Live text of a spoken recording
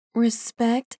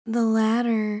Respect the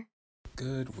ladder.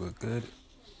 Good, we're good.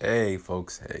 Hey,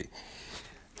 folks. Hey,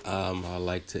 I'd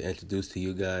like to introduce to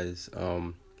you guys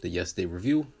the Yesterday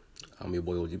Review. I'm your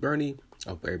boy OG Bernie. I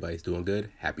hope everybody's doing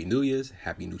good. Happy New Year's.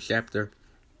 Happy new chapter.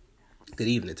 Good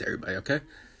evening to everybody. Okay.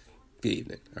 Good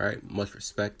evening. All right. Much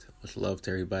respect, much love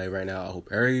to everybody right now. I hope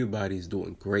everybody's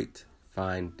doing great,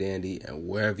 fine, dandy, and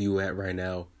wherever you at right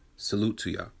now. Salute to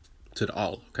y'all, to the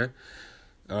all. Okay.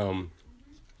 Um,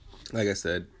 like I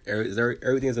said,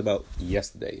 everything's about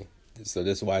yesterday. So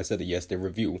this is why I said the yesterday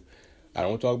review. I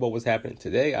don't talk about what's happening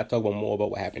today. I talk about more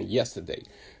about what happened yesterday.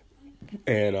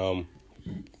 And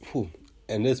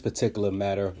in this particular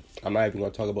matter, I'm not even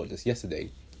going to talk about just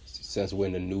yesterday, since we're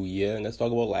in the new year. And let's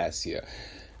talk about last year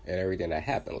and everything that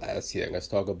happened last year. And let's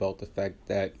talk about the fact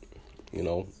that,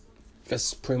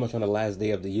 that's pretty much on the last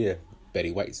day of the year,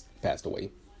 Betty White passed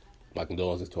away. My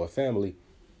condolences to her family.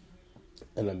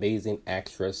 An amazing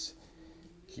actress.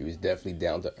 She was definitely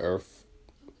down to earth.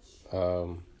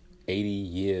 80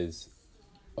 years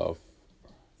of,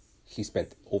 she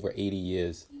spent over 80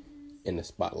 years in the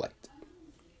spotlight.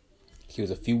 She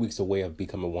was a few weeks away of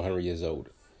becoming 100 years old.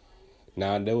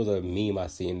 Now, there was a meme I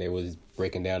seen, they was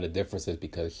breaking down the differences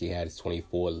because she had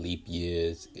 24 leap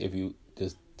years. If you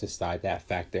just decide that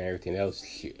factor and everything else,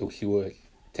 she would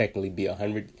technically be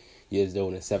 100 years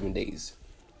old in 7 days.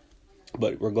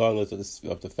 But regardless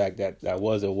of the fact that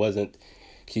was or wasn't,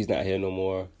 she's not here no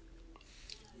more.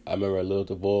 I remember Lil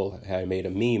Duval had made a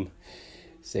meme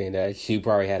saying that she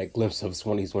probably had a glimpse of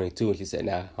 2022 and she said,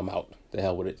 nah, I'm out. The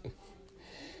hell with it.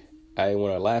 I didn't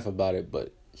want to laugh about it,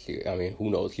 but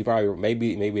who knows? She probably,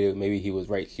 maybe he was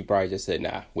right. She probably just said,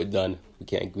 nah, we're done. We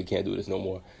can't do this no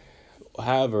more.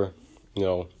 However,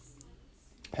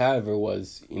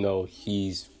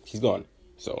 she's gone.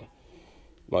 So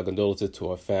my condolences to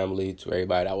her family, to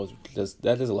everybody that just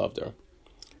loved her.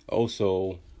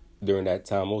 Also, during that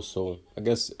time, I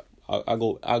guess I'll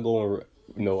go I'll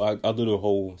do the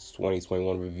whole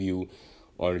 2021 review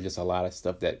on just a lot of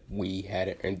stuff that we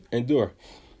had to endure.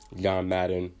 John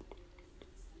Madden,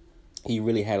 he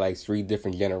really had like three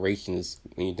different generations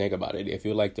when you think about it. If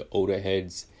you're like the older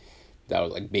heads that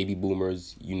was like baby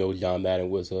boomers, John Madden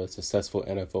was a successful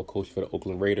NFL coach for the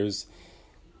Oakland Raiders.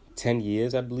 10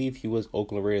 years, I believe, he was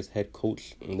Oakland Raiders head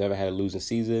coach. Never had a losing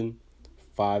season.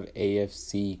 5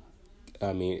 AFC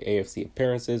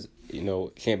appearances,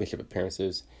 championship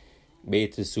appearances, made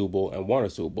it to the Super Bowl and won a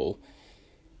Super Bowl.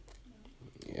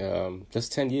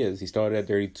 Just 10 years. He started at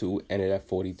 32, ended at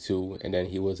 42, and then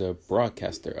he was a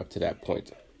broadcaster up to that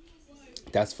point.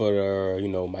 That's for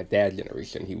my dad's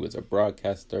generation. He was a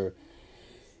broadcaster.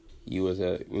 He was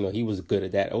he was good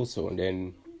at that also. And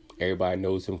then everybody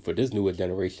knows him for this newer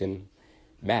generation,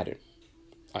 Madden.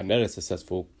 Another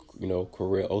successful,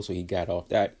 career also he got off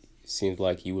that. Seemed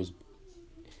like his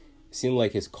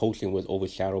coaching was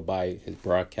overshadowed by his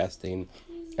broadcasting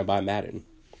and by Madden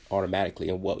automatically.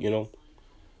 And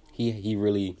he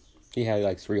had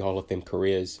like 3 Hall of Fame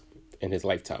careers in his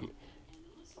lifetime.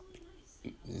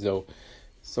 So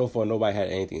far nobody had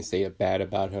anything to say bad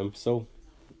about him. So,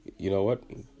 you know what?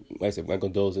 Like I said, my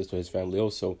condolences to his family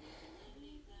also.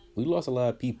 We lost a lot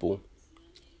of people.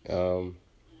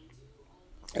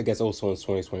 I guess also in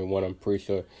 2021, I'm pretty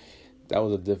sure that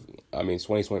was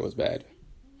 2020 was bad.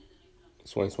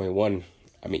 2021,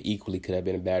 equally could have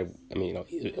been bad.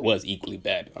 It was equally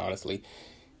bad, honestly.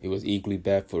 It was equally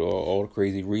bad for all the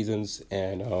crazy reasons.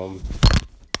 And, oh,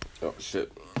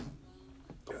 shit.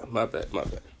 My bad.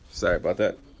 Sorry about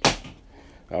that.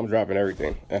 I'm dropping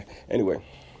everything. Anyway,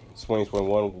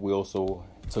 2021, we also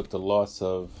took the loss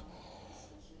of,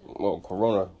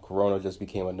 Corona. Corona just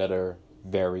became another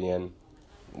variant.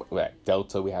 We had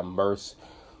Delta, we had MERS,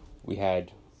 we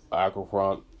had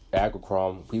Agricrom.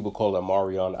 People call it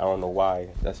Marion. I don't know why.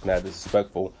 That's not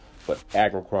disrespectful. But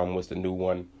Agricrom was the new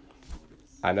one.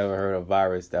 I never heard of a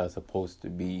virus that was supposed to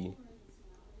be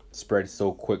spread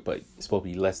so quick, but it's supposed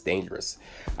to be less dangerous.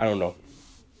 I don't know.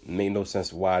 It made no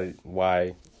sense why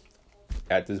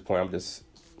at this point I'm just,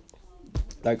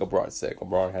 like LeBron said.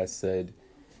 LeBron has said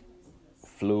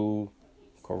flu,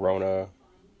 corona,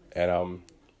 and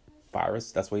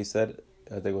virus. That's what he said.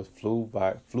 I think it was flu,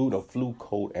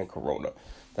 cold, and corona.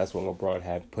 That's what LeBron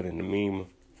had put in the meme.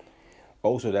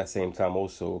 Also, that same time,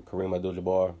 Kareem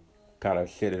Abdul-Jabbar kind of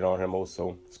shitted on him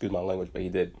also. Excuse my language, but he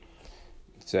did.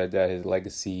 Said that his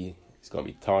legacy is going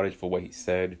to be tarnished for what he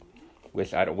said, which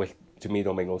to me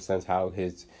don't make no sense. How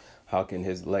can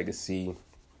his legacy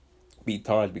be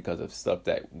tarnished because of stuff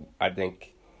that I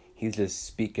think he's just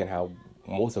speaking how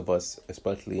most of us,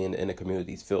 especially in the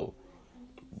communities, feel.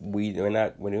 We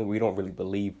don't really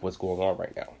believe what's going on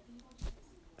right now.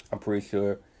 I'm pretty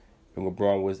sure if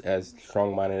LeBron was as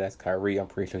strong-minded as Kyrie, I'm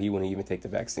pretty sure he wouldn't even take the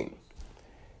vaccine.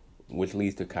 Which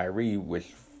leads to Kyrie,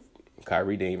 which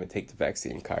Kyrie didn't even take the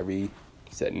vaccine. Kyrie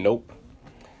said, nope,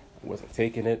 I wasn't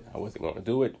taking it. I wasn't going to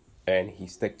do it. And he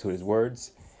stuck to his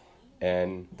words.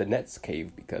 And the Nets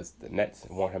caved because the Nets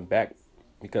want him back.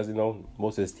 Because,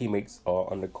 most of his teammates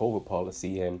are under COVID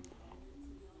policy. And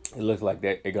it looks like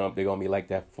that they're gonna be like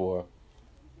that for,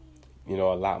 a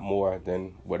lot more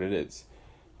than what it is.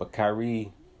 But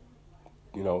Kyrie,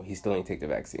 he still ain't take the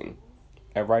vaccine.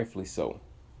 And rightfully so.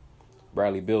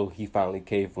 Bradley Beal, he finally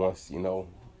caved once,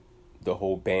 the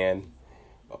whole ban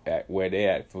at where they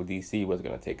at for DC was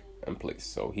going to take in place.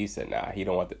 So he said, nah, he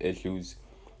don't want the issues.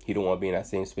 He don't want to be in that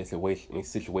same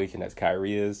situation as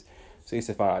Kyrie is. So he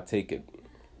said, fine, I'll take it.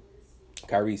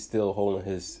 Kyrie's still holding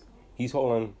his his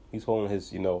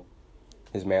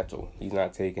mantle. He's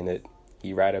not taking it.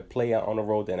 He'd rather play out on the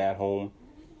road than at home.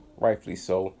 Rightfully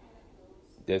so.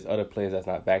 There's other players that's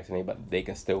not vaccinated, but they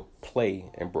can still play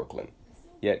in Brooklyn.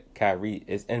 Yet Kyrie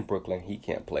is in Brooklyn. He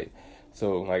can't play.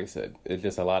 So, like I said, it's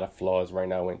just a lot of flaws right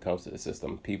now when it comes to the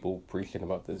system. People preaching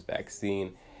about this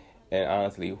vaccine. And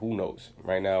honestly, who knows?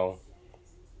 Right now,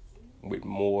 with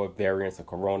more variants of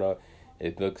corona,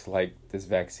 it looks like this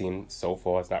vaccine so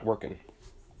far is not working.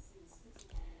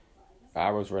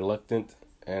 I was reluctant,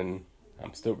 and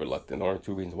I'm still reluctant. The only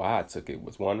two reasons why I took it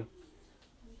was, one,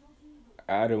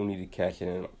 I don't need to catch it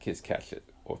and kids catch it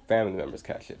or family members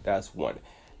catch it. That's one.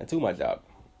 And two, my job.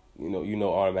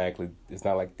 Automatically, it's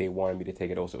not like they wanted me to take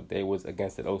it also. They was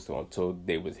against it also until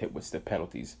they was hit with the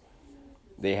penalties.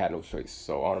 They had no choice.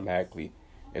 So automatically,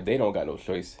 if they don't got no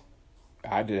choice,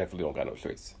 I definitely don't got no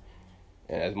choice.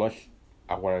 And as much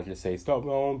I want to just say, start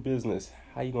your own business.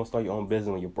 How you going to start your own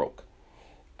business when you're broke?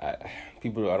 I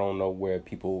don't know where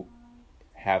people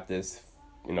have this,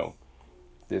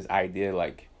 this idea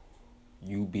like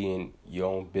you being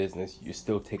your own business, you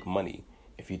still take money.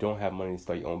 If you don't have money to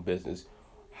start your own business,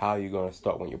 how are you going to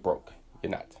start when you're broke?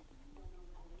 You're not.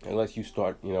 Unless you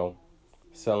start,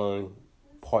 selling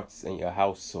parts in your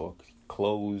house or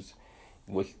clothes,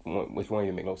 which one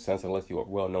even make no sense unless you're a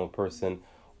well-known person.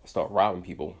 Start robbing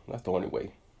people. That's the only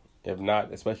way. If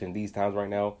not, especially in these times right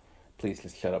now, please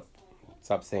just shut up.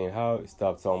 Stop saying how.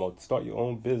 Stop talking about start your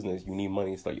own business. You need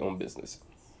money to start your own business.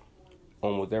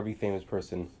 Almost every famous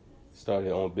person started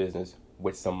their own business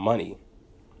with some money.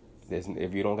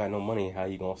 If you don't got no money, how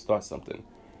you gonna start something?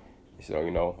 So,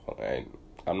 and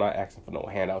I'm not asking for no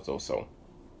handouts also.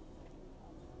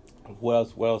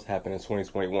 What else happened in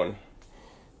 2021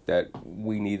 that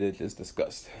we need to just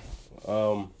discuss?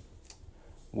 Will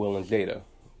and Jada.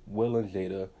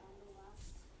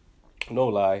 No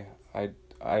lie,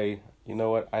 you know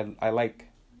what? I like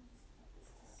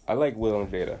Will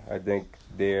and Jada. I think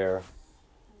they're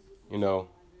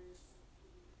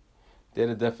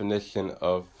the definition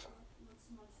of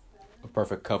a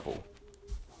perfect couple.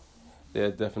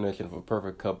 They're the definition of a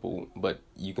perfect couple, but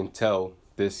you can tell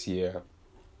this year,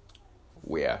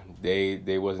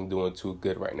 they wasn't doing too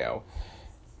good right now.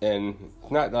 And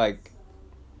it's not like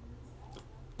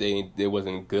they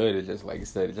wasn't good. It's just, like I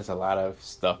said, it's just a lot of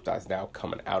stuff that's now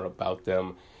coming out about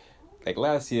them. Like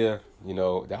last year,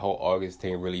 that whole August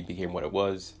thing really became what it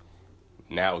was.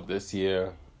 Now this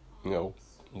year,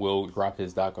 Will dropped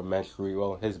his documentary,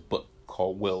 his book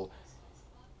called Will.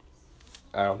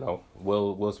 I don't know.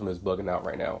 Will Smith is bugging out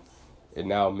right now. It's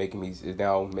now making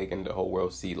the whole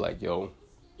world see like, did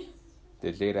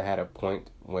Jada had a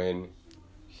point when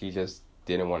she just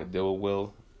didn't want to deal with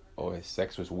Will, or his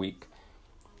sex was weak,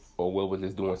 or Will was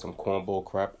just doing some cornball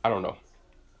crap? I don't know.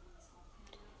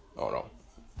 I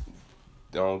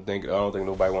don't think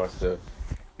nobody wants to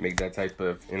make that type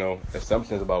of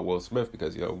assumptions about Will Smith,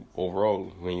 because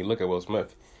overall when you look at Will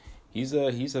Smith, he's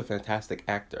a fantastic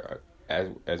actor,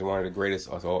 as one of the greatest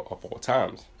of all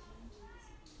times.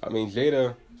 I mean,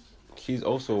 Jada, she's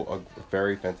also a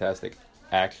very fantastic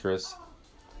actress.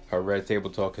 Her Red Table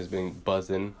Talk has been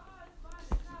buzzing,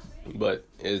 but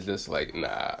it's just like,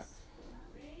 nah.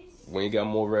 When you got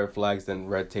more red flags than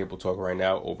Red Table Talk right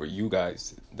now over you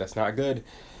guys, that's not good.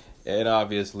 And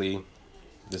obviously,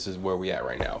 this is where we at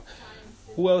right now.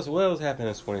 What else happened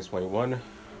in 2021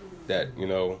 that,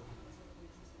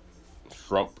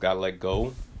 Trump got let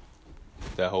go?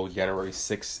 That whole January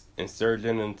 6th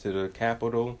insurgent into the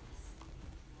Capitol.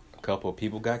 A couple of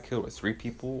people got killed, or 3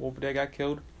 people over there got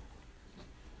killed.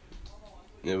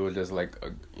 It was just like,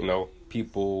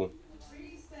 people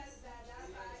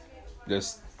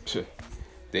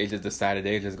they just decided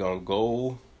they just gonna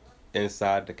go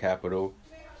inside the Capitol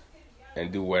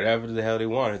and do whatever the hell they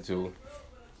wanted to.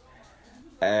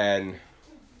 And,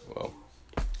 well,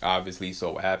 obviously you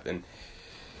saw what happened.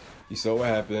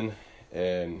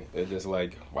 And it's just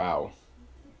like, wow.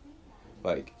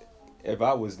 Like, if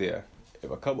I was there,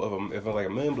 if a couple of them, if like a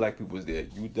million black people was there,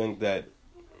 you think that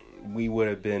we would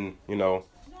have been,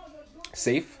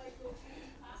 safe?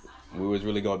 We was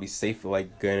really gonna be safe,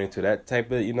 like getting into that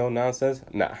type of, nonsense?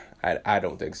 Nah, I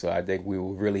don't think so. I think we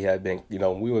would really have been, we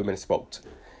would have been smoked.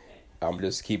 I'm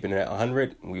just keeping it at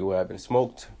 100. We would have been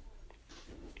smoked,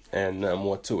 and nothing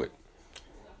more to it.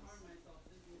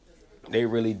 They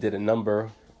really did a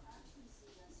number.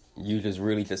 You just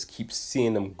really just keep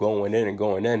seeing them going in and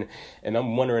going in, and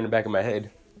I'm wondering in the back of my head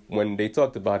when they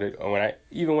talked about it, or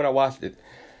when I watched it,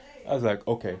 I was like,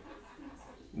 okay,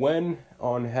 when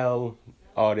on hell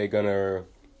are they gonna?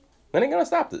 When are they gonna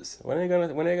stop this? When are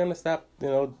they gonna stop?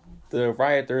 The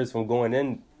rioters from going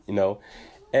in.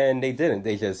 And they didn't.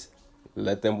 They just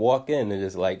let them walk in, and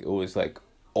just like it was like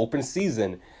open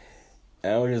season,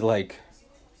 and I was just like.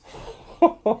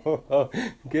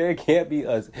 It can't be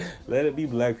us. Let it be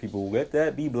black people. Let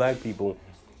that be black people.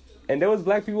 And there was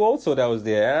black people also that was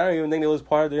there. And I don't even think it was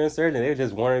part of their insurrection. They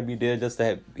just wanted to be there just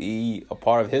to be a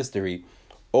part of history,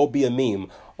 or be a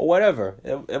meme, or whatever.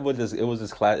 It was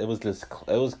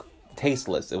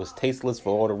tasteless. It was tasteless for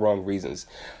all the wrong reasons.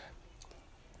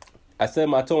 I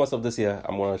told myself this year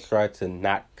I'm gonna try to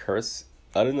not curse.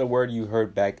 Other than the word you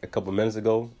heard back a couple minutes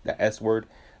ago, the S word,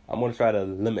 I'm gonna try to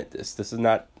limit this. This is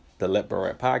not the Let Burn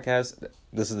Rant podcast.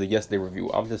 This is the Yesterday Review.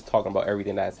 I'm just talking about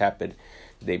everything that has happened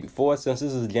the day before. Since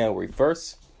this is January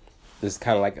 1st, this is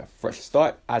kind of like a fresh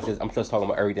start. I'm just talking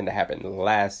about everything that happened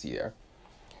last year.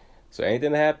 So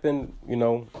anything that happened,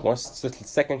 once the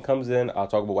second comes in, I'll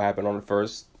talk about what happened on the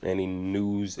first. Any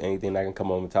news, anything that can come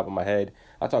on the top of my head,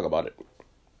 I'll talk about it.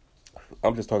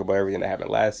 I'm just talking about everything that happened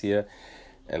last year.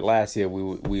 And last year,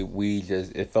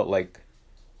 it felt like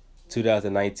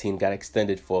 2019 got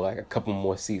extended for like a couple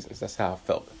more seasons. That's how I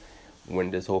felt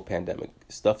when this whole pandemic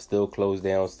stuff still closed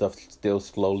down, stuff still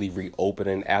slowly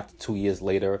reopening after 2 years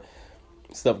later.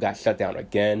 Stuff got shut down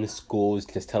again. Schools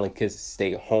just telling kids to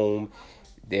stay home.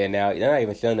 They're not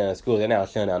even shutting down the schools. They're now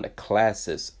shutting down the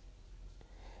classes.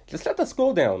 Just shut the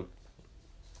school down.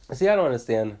 See, I don't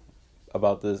understand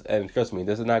about this, and trust me,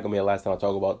 this is not gonna be the last time I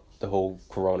talk about the whole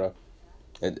corona,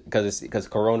 because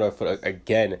corona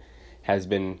again has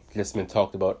been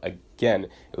talked about again.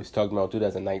 It was talked about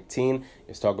 2019,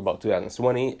 it's talked about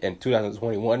 2020, and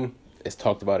 2021 is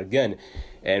talked about again.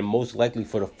 And most likely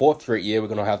for the fourth straight year, we're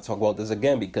going to have to talk about this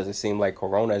again, because it seemed like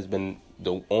corona has been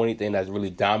the only thing that's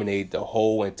really dominated the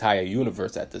whole entire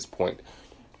universe at this point.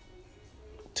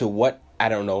 To what? I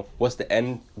don't know. What's the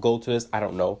end goal to this? I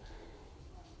don't know.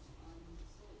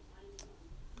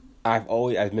 I've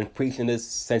been preaching this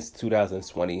since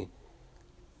 2020.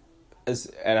 It's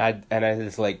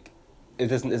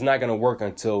not gonna work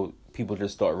until people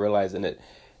just start realizing it.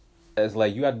 It's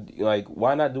like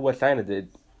why not do what China did?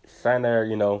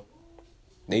 China,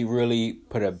 they really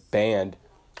put a ban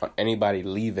on anybody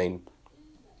leaving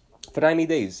for 90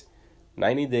 days.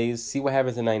 90 days. See what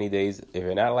happens in 90 days. If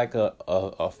you're not like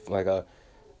a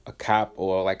cop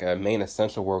or like a main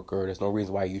essential worker, there's no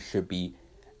reason why you should be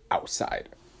outside.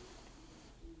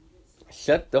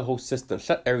 Shut the whole system.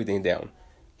 Shut everything down.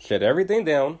 Shut everything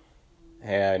down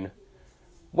and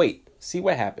wait. See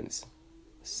what happens.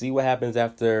 See what happens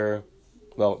after,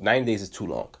 90 days is too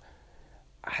long.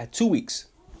 2 weeks.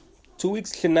 2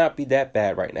 weeks should not be that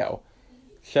bad right now.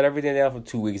 Shut everything down for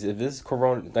 2 weeks. If this is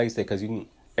corona, like I said, because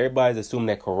everybody's assuming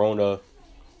that corona,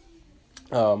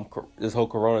 this whole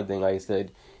corona thing, like I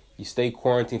said, you stay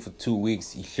quarantined for 2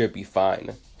 weeks, you should be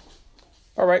fine.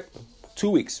 All right, 2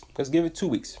 weeks. Let's give it 2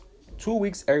 weeks. 2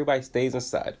 weeks, everybody stays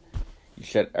inside. You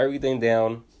shut everything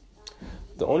down.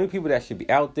 The only people that should be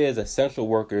out there is essential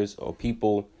workers or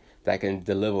people that can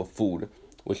deliver food,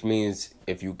 which means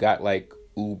if you got like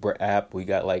Uber app, we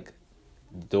got like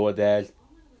DoorDash,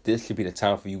 this should be the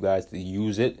time for you guys to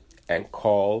use it and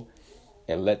call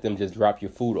and let them just drop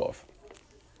your food off.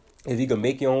 If you can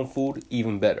make your own food,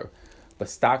 even better. But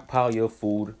stockpile your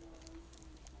food.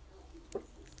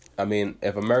 I mean,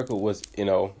 if America was, in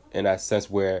that sense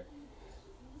where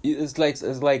it's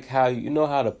like how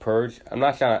how the Purge. I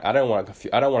don't want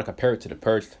to compare it to the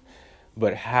Purge,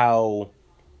 but how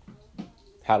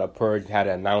the Purge had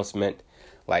an announcement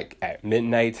like at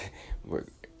midnight where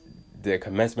the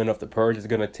commencement of the Purge is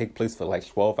gonna take place for like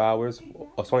 12 hours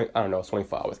or 20. I don't know,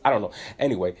 24 hours. I don't know.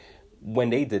 Anyway,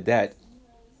 when they did that,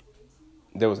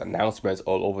 there was announcements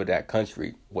all over that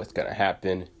country what's gonna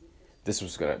happen. This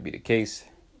was gonna be the case,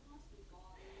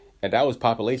 and that was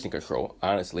population control.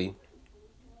 Honestly.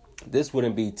 This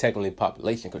wouldn't be technically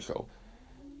population control.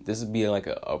 This would be like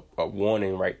a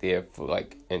warning right there for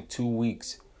like in 2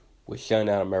 weeks, we're shutting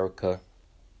down America.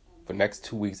 For the next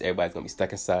 2 weeks, everybody's going to be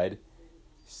stuck inside.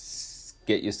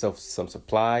 Get yourself some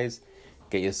supplies.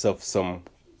 Get yourself some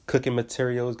cooking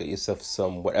materials. Get yourself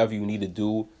some whatever you need to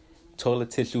do.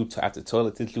 Toilet tissue, after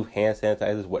toilet tissue, hand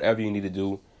sanitizers, whatever you need to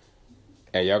do.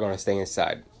 And y'all going to stay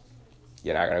inside.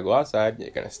 You're not going to go outside. You're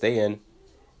going to stay in.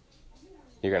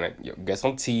 You're going to get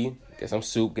some tea, get some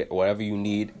soup, get whatever you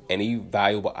need. Any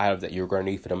valuable items that you're going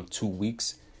to need for them 2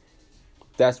 weeks.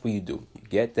 That's what you do. You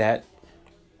get that.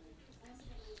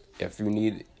 If you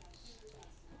need...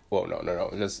 Well, no.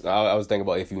 Just I was thinking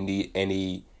about if you need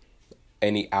any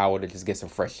hour to just get some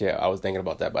fresh air. I was thinking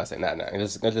about that, but I said, nah.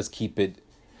 Let's just keep it...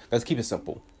 Let's keep it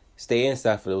simple. Stay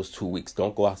inside for those 2 weeks.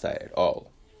 Don't go outside at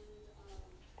all.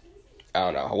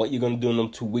 I don't know what you're going to do in them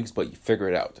 2 weeks, but you figure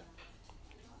it out.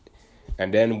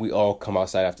 And then we all come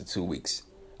outside after 2 weeks.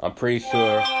 I'm pretty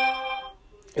sure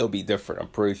it'll be different. I'm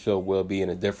pretty sure we'll be in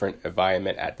a different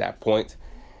environment at that point.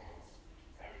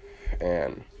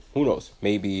 And who knows?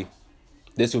 Maybe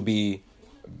this will be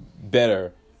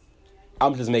better.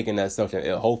 I'm just making that assumption.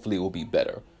 Hopefully it will be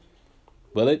better.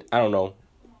 Will it? I don't know.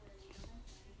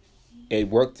 It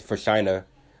worked for China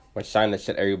when China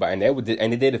shut everybody,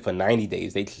 and they did it for 90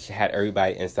 days. They had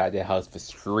everybody inside their house for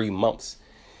 3 months.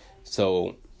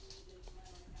 So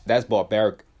that's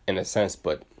barbaric in a sense,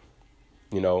 but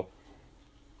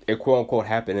it quote unquote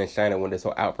happened in China when this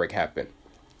whole outbreak happened.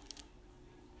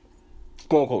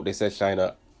 Quote unquote, they said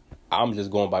China. I'm just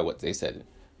going by what they said.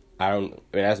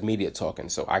 That's media talking,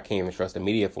 so I can't even trust the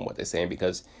media from what they're saying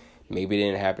because maybe it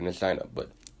didn't happen in China, but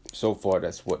so far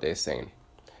that's what they're saying.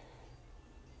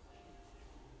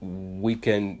 We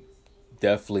can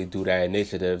definitely do that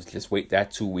initiatives. Just wait that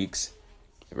 2 weeks.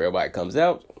 If everybody comes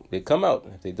out, they come out.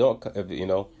 If they don't,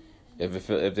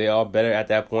 if they are better at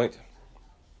that point,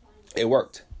 it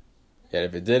worked. And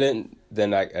if it didn't,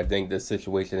 then I think this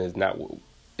situation is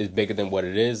bigger than what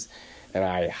it is. And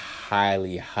I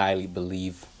highly, highly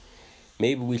believe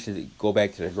maybe we should go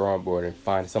back to the drawing board and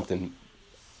find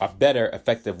a better,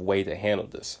 effective way to handle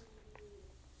this.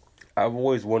 I've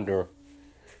always wondered,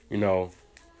 I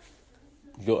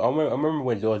remember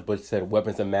when George Bush said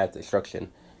weapons of mass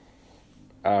destruction.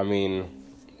 I mean,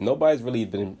 nobody's really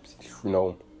been,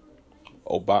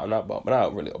 Obama,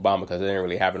 not really Obama because it didn't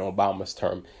really happen on Obama's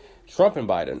term. Trump and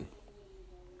Biden.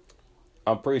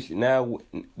 I'm pretty sure now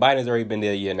Biden's already been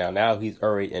there a year now. Now he's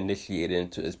already initiated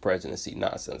into his presidency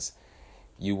nonsense.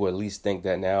 You would at least think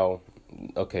that now,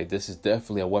 okay, this is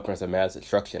definitely a weapons of mass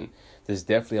destruction. This is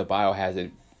definitely a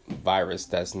biohazard virus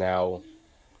that's now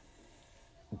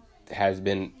has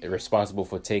been responsible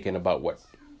for taking about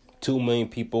 2 million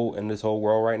people in this whole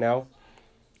world right now.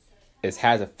 It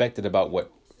has affected about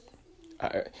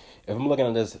if I'm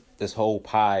looking at this whole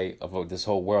pie of this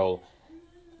whole world,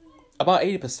 about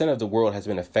 80% of the world has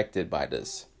been affected by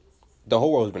this. The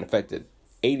whole world has been affected.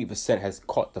 80% has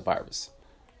caught the virus.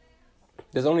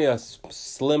 There's only a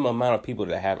slim amount of people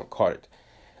that haven't caught it.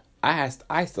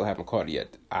 I still haven't caught it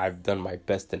yet. I've done my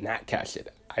best to not catch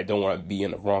it. I don't want to be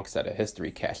in the wrong side of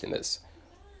history catching this.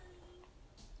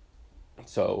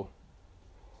 So,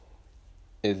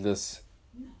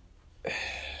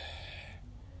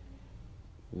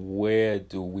 where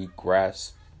do we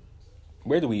grasp?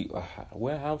 How am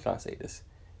I trying to say this?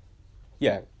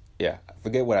 Yeah.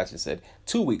 Forget what I just said.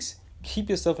 2 weeks. Keep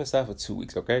yourself inside for 2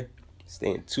 weeks, okay?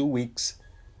 Stay in 2 weeks.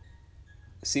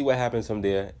 See what happens from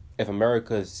there. If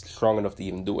America is strong enough to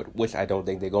even do it, which I don't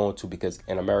think they're going to, because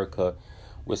in America,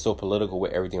 we're so political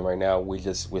with everything right now.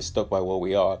 We're stuck by what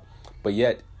we are. But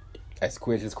yet, it's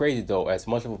crazy though. As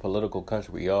much of a political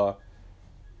country we are,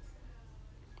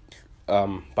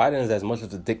 Biden is as much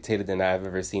of a dictator than I've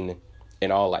ever seen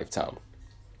in our lifetime.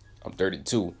 I'm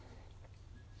 32.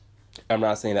 I'm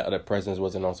not saying that other presidents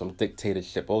wasn't on some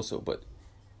dictatorship also, but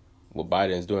what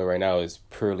Biden is doing right now is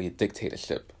purely a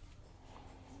dictatorship.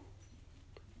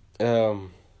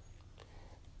 Trump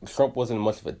wasn't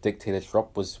much of a dictator.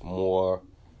 Trump was more.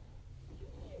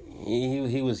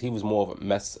 He was more of a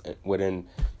mess within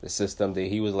the system. That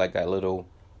he was like that little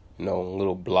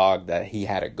blog that he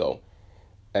had to go.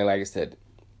 And like I said,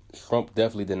 Trump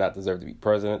definitely did not deserve to be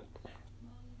president.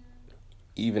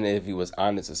 Even if he was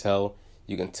honest as hell,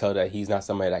 you can tell that he's not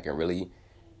somebody that can really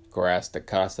grasp the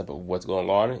concept of what's going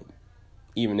on.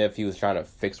 Even if he was trying to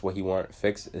fix what he wanted to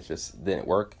fix, it just didn't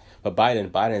work. But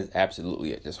Biden is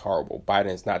absolutely just horrible.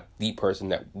 Biden is not the person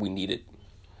that we needed.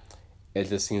 It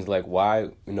just seems like why,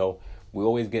 we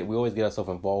always get ourselves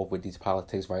involved with these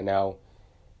politics right now.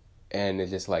 And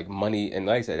it's just like money. And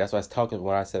like I said, that's what I was talking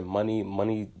when I said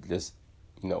money just,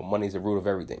 money's the root of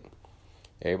everything.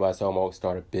 Everybody's talking about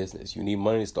start a business. You need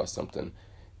money to start something.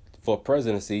 For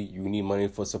presidency, you need money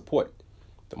for support.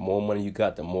 The more money you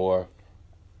got, the more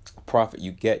profit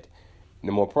you get,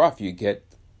 the more profit you get,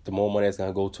 the more money is going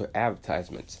to go to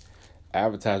advertisements.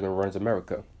 Advertisement runs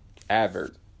America.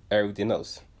 Advert, everything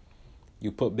else.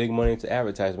 You put big money into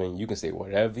advertisement, you can say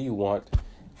whatever you want,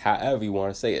 however you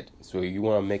want to say it. So you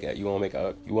want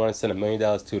to send $1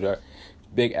 million to the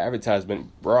big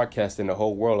advertisement broadcasting the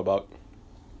whole world about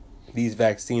these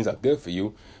vaccines are good for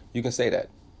you. You can say that.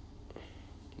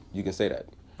 You can say that.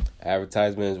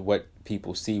 Advertisement is what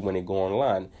people see when they go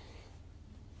online.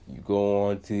 You go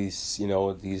on to these,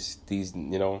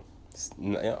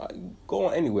 go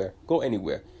on anywhere. Go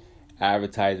anywhere.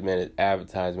 Advertisement is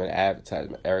advertisement.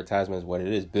 Advertisement is what it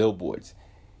is. Billboards.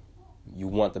 You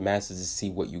want the masses to see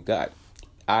what you got.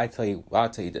 I'll tell you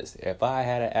this. If I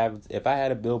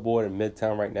had a billboard in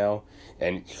Midtown right now,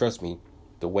 and trust me,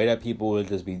 the way that people would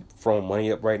just be throwing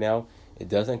money up right now, it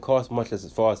doesn't cost much as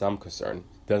far as I'm concerned.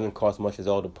 It doesn't cost much at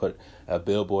all to put a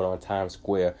billboard on Times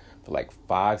Square for like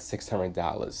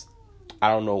 $500-$600. I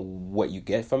don't know what you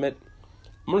get from it.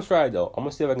 I'm gonna try it though. I'm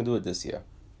gonna see if I can do it this year.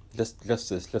 Just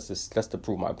to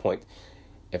prove my point.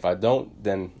 If I don't,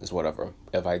 then it's whatever.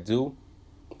 If I do,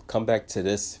 come back to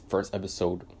this first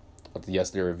episode of the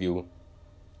Yesterday Review.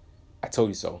 I told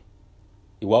you so.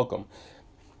 You're welcome.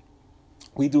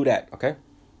 We do that, okay?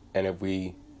 And if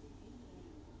we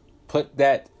put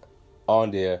that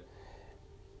on there,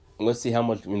 let's see how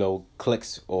much,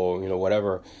 clicks or,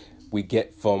 whatever we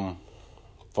get from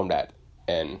that.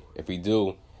 And if we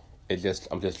do,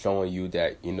 I'm just showing you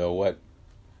that, what,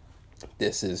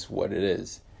 this is what it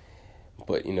is.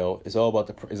 But, it's all about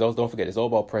don't forget, it's all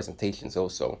about presentations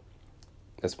also.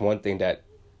 That's one thing that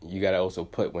you got to also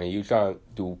put when you try to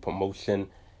do promotion.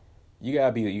 You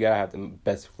gotta have the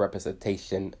best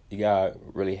representation. You gotta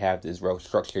really have this well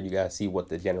structured. You gotta see what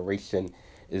the generation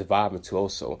is vibing to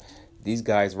also. These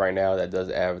guys right now that does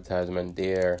advertisement,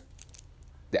 the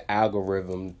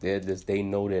algorithm, they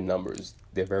know their numbers.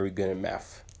 They're very good at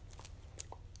math.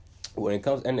 When it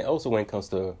comes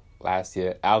to last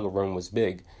year, algorithm was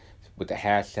big with the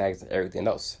hashtags and everything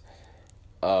else.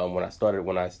 When I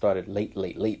started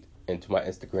late into my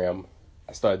Instagram,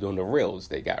 I started doing the reels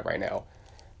they got right now.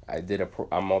 I'm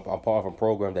part of a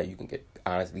program that you can get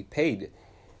honestly paid,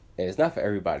 and it's not for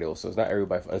everybody. Also, it's not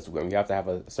everybody for Instagram. You have to have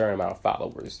a certain amount of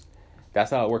followers.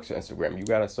 That's how it works for Instagram. You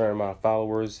got a certain amount of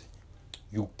followers,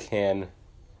 you can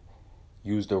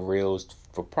use the reels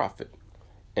for profit.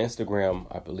 Instagram,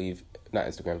 I believe, not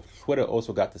Instagram. Twitter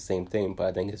also got the same thing, but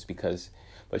I think it's because,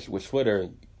 but with Twitter,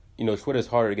 Twitter is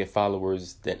harder to get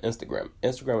followers than Instagram.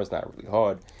 Instagram is not really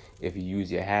hard if you use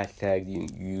your hashtag. You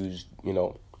use,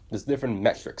 there's different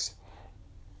metrics.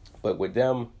 But with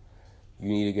them, you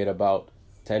need to get about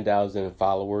 10,000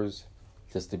 followers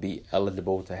just to be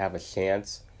eligible to have a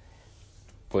chance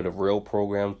for the real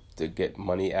program to get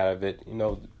money out of it.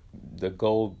 The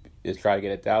goal is try to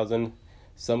get 1,000.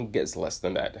 Some gets less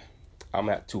than that. I'm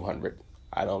at 200.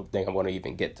 I don't think I'm going to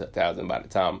even get to 1,000 by the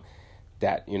time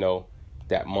that,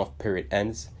 that month period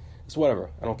ends. It's whatever.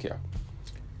 I don't care.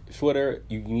 Twitter,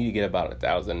 you need to get about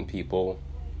 1,000 people.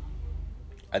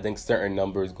 I think certain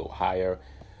numbers go higher,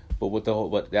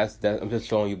 but that's I'm just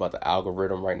showing you about the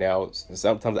algorithm right now.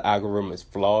 Sometimes the algorithm is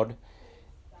flawed.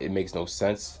 It makes no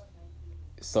sense.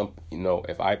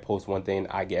 If I post one thing,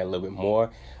 I get a little bit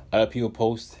more. Other people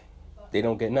post, they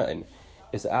don't get nothing.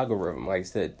 It's an algorithm. Like I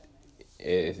said,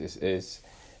 I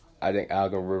think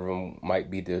algorithm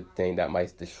might be the thing that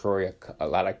might destroy a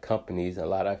lot of companies, a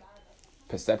lot of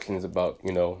perceptions about,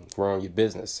 growing your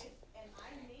business.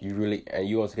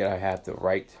 You also gotta have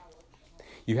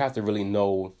you have to really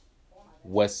know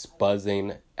what's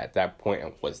buzzing at that point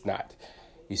and what's not.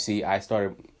 You see, I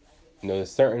started,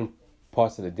 there's certain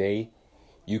parts of the day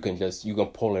you can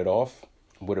pull it off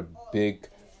with a big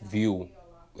view,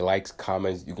 likes,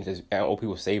 comments. You can just, and all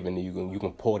people saving it, you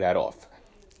can pull that off.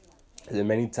 And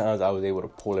many times I was able to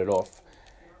pull it off.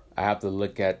 I have to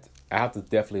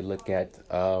definitely look at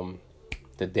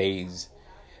the days,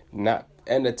 not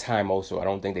and the time also. I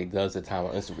don't think they does the time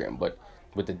on Instagram, but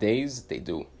with the days they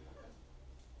do.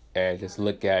 And just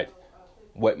look at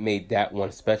what made that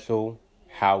one special.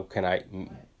 How can I,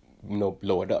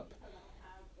 blow it up?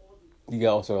 You can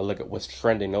also look at what's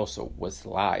trending also, what's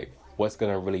live, what's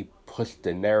going to really push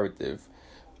the narrative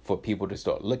for people to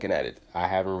start looking at it. I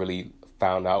haven't really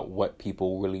found out what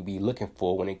people really be looking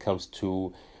for when it comes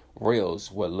to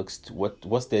reels,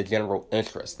 what's their general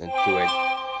interest into it.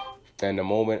 And the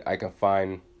moment I can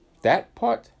find that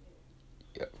part,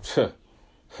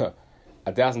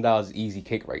 $1,000 is easy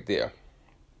cake right there.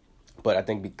 But I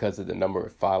think because of the number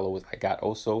of followers I got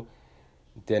also,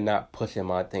 they're not pushing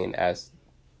my thing as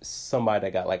somebody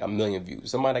that got like 1 million views.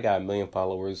 Somebody that got 1 million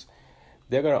followers,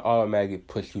 they're gonna automatically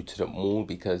push you to the moon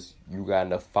because you got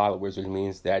enough followers, which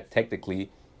means that technically,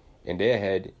 in their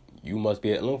head, you must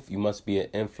be an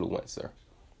influencer.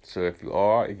 So if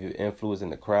you're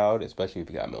influencing the crowd, especially if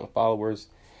you got a million followers,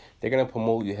 they're gonna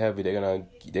promote you heavy. They're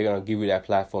gonna give you that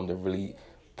platform to really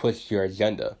push your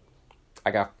agenda.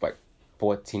 I got like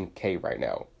 14K right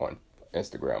now on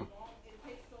Instagram,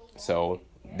 so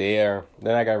they're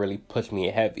not gonna really push me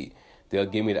heavy. They'll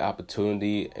give me the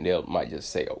opportunity, and might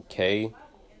just say, okay,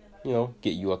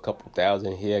 get you a couple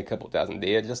thousand here, a couple thousand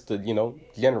there, just to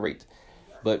generate.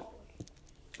 But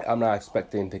I'm not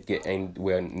expecting to get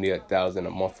anywhere near 1,000 a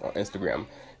month on Instagram.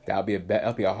 That'll be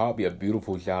a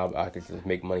beautiful job. I could just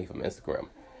make money from Instagram.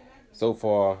 So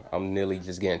far, I'm nearly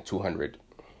just getting 200.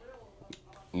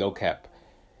 No cap.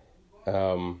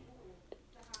 Yeah.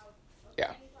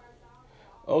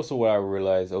 Also, what I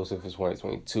realized also for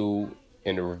 2022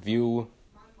 in the review,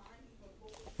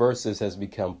 Versus has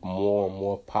become more and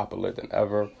more popular than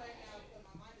ever.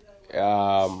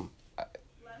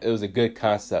 It was a good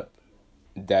concept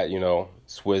that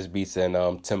Swizz Beatz and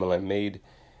Timbaland made,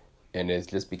 and it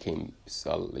just became I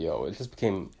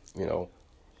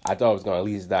thought it was gonna at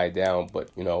least die down,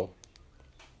 but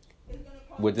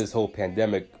with this whole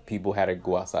pandemic, people had to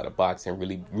go outside the box and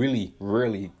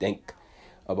really think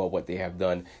about what they have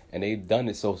done, and they've done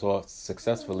it so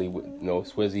successfully with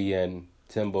Swizzy and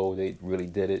Timbo. They really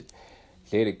did it.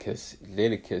 Jadakiss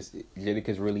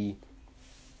really,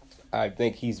 I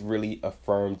think he's really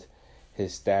affirmed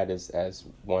his status as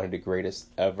one of the greatest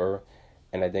ever,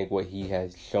 and I think what he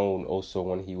has shown also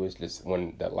when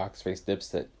the Locks face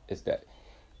Dipset is that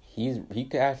he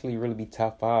could actually really be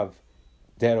top 5,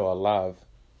 dead or alive.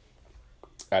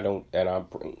 I'm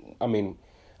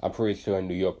pretty sure in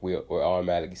New York we're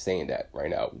automatically saying that right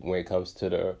now. When it comes to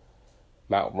the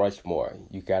Mount Rushmore,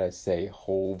 you gotta say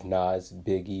Hove, Nas,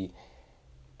 Biggie,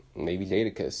 maybe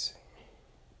Jadakiss.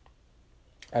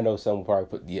 I know some will probably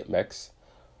put DMX,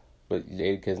 but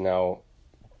Jadakiss now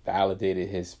validated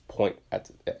his point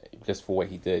just for what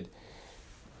he did.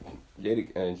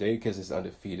 Jadakiss is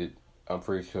undefeated. I'm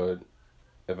pretty sure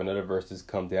if another verses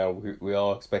come down, we're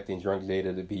all expecting Drunk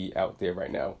Jada to be out there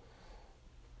right now.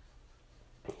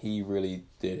 He really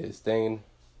did his thing.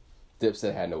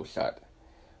 Dipset had no shot.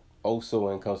 Also,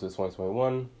 when it comes to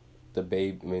 2021, the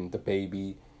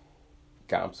baby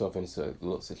got himself into a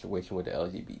little situation with the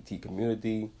LGBT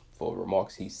community for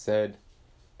remarks he said.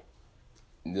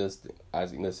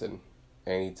 Listen,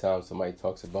 anytime somebody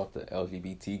talks about the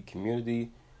LGBT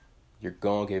community, you're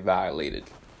gonna get violated.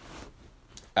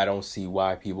 I don't see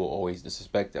why people always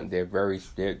disrespect them. They're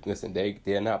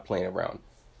not playing around.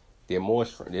 They're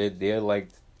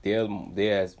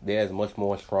as much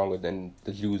more stronger than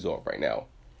the Jews are right now,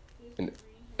 and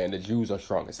the Jews are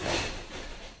strong as hell.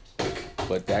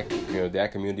 But that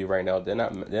community right now, they're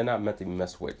not meant to be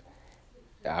messed with.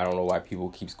 I don't know why people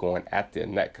keeps going at their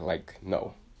neck. Like,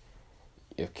 no.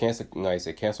 If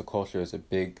cancel culture is a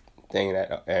big thing,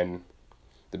 and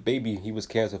the baby, he was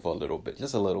canceled for a little bit,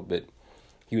 just a little bit.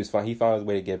 He was fine. He found his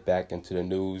way to get back into the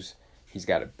news. He's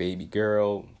got a baby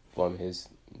girl from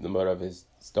the murder of his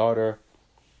daughter.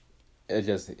 It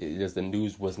just the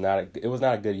news was not a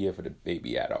good year for the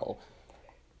baby at all.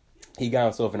 He got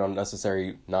himself in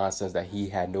unnecessary nonsense that he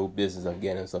had no business of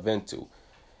getting himself into.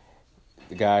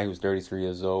 The guy who's 33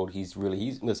 years old, he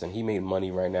made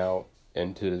money right now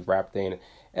into this rap thing,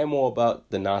 and more about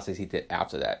the nonsense he did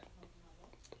after that.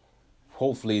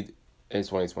 Hopefully, in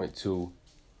 2022,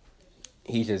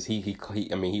 he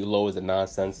lowers the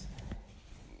nonsense.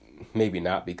 Maybe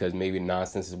not, because maybe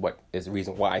nonsense is the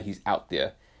reason why he's out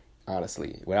there.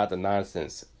 Honestly, without the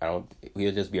nonsense, he'll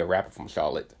just be a rapper from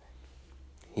Charlotte.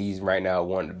 He's right now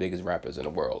one of the biggest rappers in the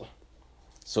world.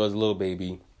 So is Lil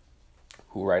Baby,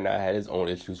 who right now had his own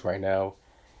issues right now.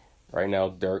 Right now,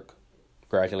 Dirk,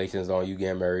 congratulations on you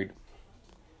getting married.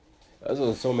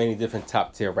 There's so many different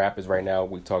top tier rappers right now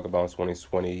we talk about in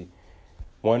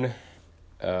 2021.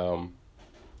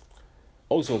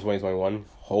 Also in 2021,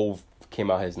 Hove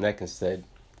came out his neck and said,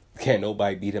 can't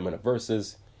nobody beat him in the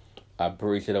verses. I'm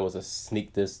pretty sure that was a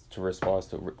sneak diss to response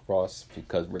to Rick Ross,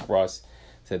 because Rick Ross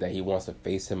said that he wants to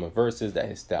face him in verses, that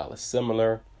his style is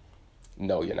similar.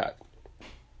 No, you're not.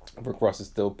 Rick Ross is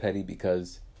still petty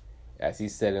because, as he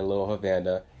said in Lil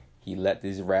Havana, he let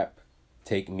this rap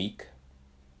take Meek.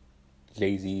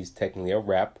 Jay-Z's technically a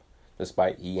rap,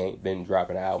 despite he ain't been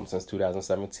dropping an album since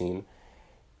 2017.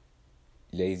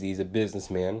 Jay-Z's a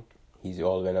businessman. He's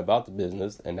all been about the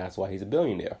business, and that's why he's a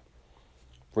billionaire.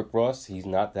 Rick Ross, he's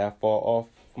not that far off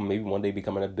from maybe one day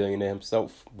becoming a billionaire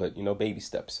himself, but, baby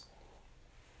steps.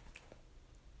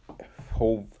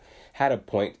 Hove had a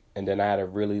point, and then I had to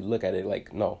really look at it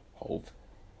like, no, Hove,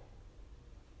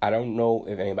 I don't know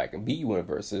if anybody can beat you in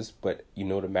verses, but the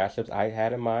matchups I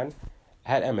had in mind.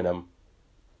 I had Eminem.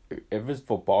 If it's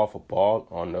for ball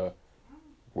on the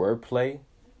wordplay,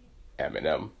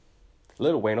 Eminem.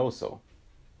 Lil Wayne also.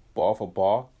 Ball for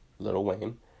ball, Lil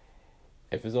Wayne.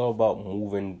 If it's all about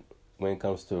moving when it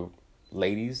comes to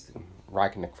ladies,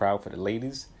 rocking the crowd for the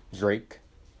ladies, Drake.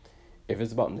 If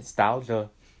it's about nostalgia,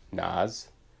 Nas.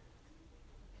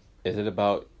 Is it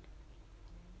about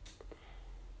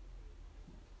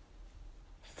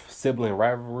sibling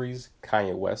rivalries,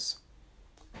 Kanye West?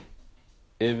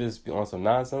 If it's on some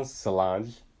nonsense,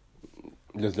 Solange.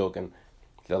 Just joking.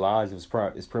 Solange is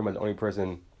pretty much the only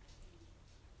person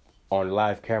on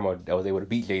live camera that was able to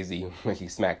beat Jay-Z when she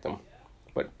smacked him.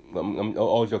 But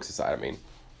all jokes aside, I mean,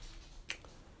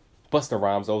 Busta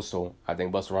Rhymes also. I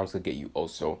think Busta Rhymes could get you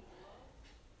also.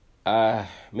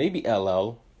 Maybe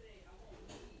LL.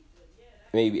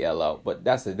 But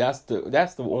that's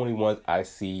the only ones I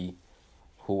see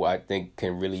who I think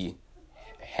can really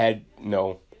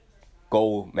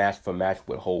go match for match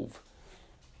with Hove.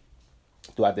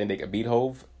 Do I think they can beat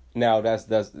Hove? Now that's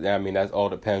all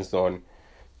depends on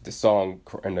the song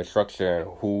and the structure and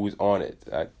who's on it.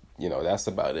 That's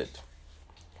about it.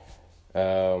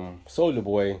 Soulja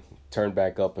Boy turned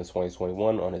back up in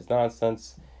 2021 on his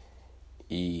nonsense.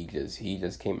 He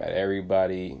just came at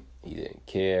everybody. He didn't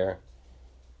care.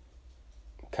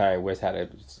 Kanye West had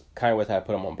to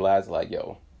put him on blast like,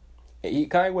 yo.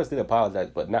 Kanye West did apologize,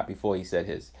 but not before he said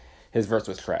his verse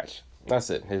was trash. That's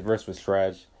it. His verse was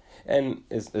trash. And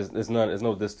it's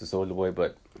no diss to Soulja Boy,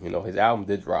 but his album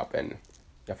did drop, and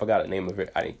I forgot the name of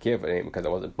it. I didn't care for the name because I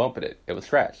wasn't bumping it. It was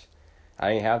trash.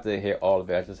 I didn't have to hear all of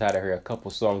it. I just had to hear a couple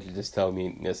songs to just tell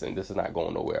me, listen, this is not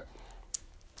going nowhere.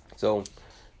 So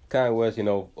Kanye West,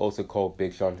 also called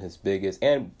Big Sean his biggest,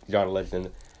 and John Legend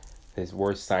his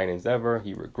worst signings ever.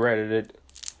 He regretted it.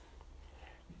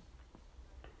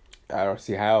 I don't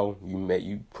see how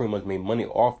you pretty much made money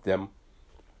off them.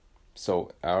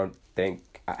 So I don't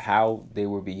think how they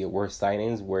would be your worst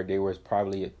signings, where they was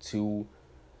probably a two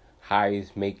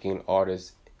highest making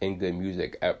artists in good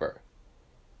music ever.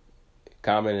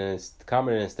 Common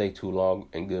didn't stay too long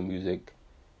in good music.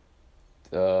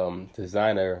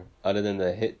 Designer, other than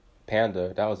the hit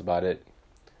Panda, that was about it.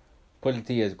 Pusha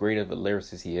T, as great of a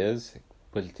lyricist as he is,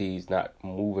 Pusha T's not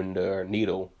moving the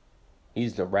needle.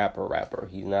 He's the rapper.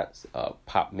 He's not a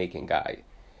pop making guy.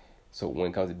 So when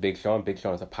it comes to Big Sean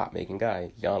is a pop making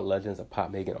guy. John Legend's a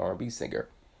pop making R&B singer.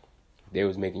 They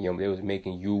was making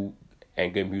you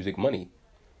and good music money.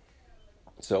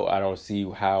 So I don't see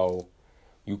how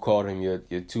you called him your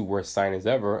two worst signings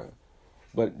ever.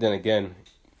 But then again,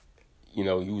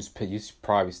 you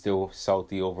probably still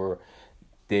salty over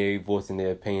they voicing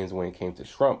their opinions when it came to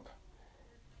Trump,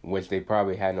 which they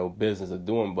probably had no business of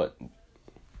doing, but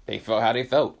they felt how they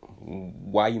felt.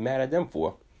 Why you mad at them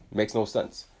for? Makes no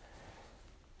sense.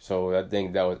 So I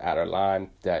think that was out of line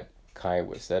that Kanye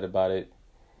West said about it.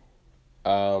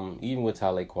 Even with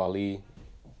Talib Kweli,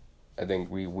 I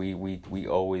think we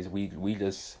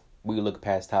look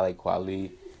past Talib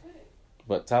Kweli,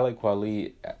 but Talib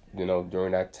Kweli,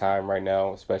 during that time right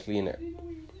now, especially in the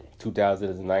 2000s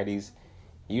and 90s,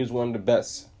 he was one of the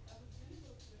best.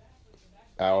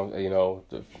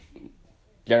 The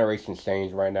generations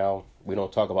change right now. We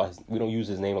don't use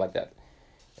his name like that.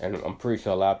 And I'm pretty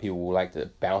sure a lot of people would like to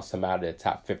bounce him out of the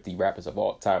top 50 rappers of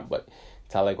all time, but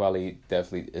Talib Kweli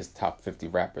definitely is top 50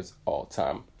 rappers all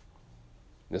time.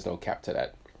 There's no cap to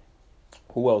that.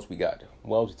 Who else we got?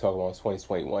 What else we talking about in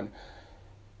 2021?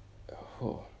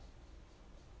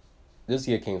 This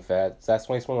year came fast. That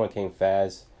 2021 came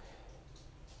fast.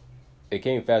 It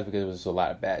came fast because there was a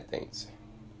lot of bad things.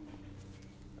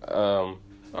 I'll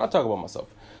talk about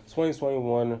myself.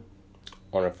 2021,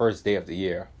 on the first day of the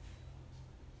year,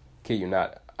 kid you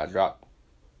not, I dropped,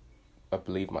 I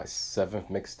believe, my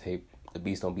 7th mixtape, The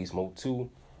Beast on Beast Mode 2.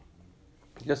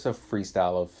 Just a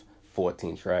freestyle of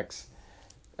 14 tracks.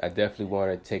 I definitely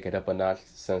want to take it up a notch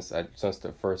since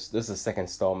the first. This is the second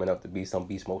installment of the Beast on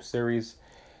Beast Mode series.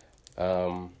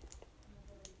 Hopefully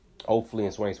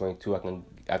in 2022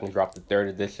 I can drop the 3rd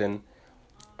edition.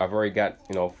 I've already got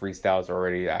freestyles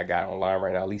already. I got online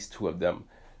right now, at least 2 of them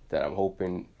that I'm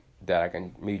hoping that I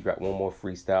can maybe drop one more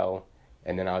freestyle,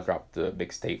 and then I'll drop the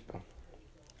mixtape.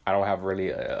 I don't have really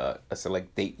a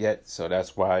select date yet, so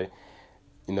that's why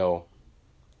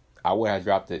I would have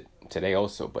dropped it today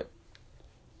also, but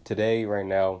today, right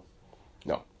now,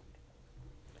 no.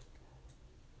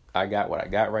 I got what I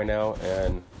got right now,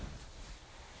 and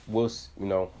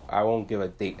I won't give a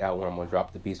date out when I'm gonna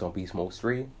drop the Beast on Beast Mode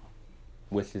 3,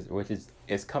 which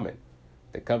is coming.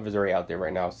 The cover's already out there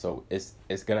right now, so it's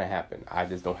gonna happen. I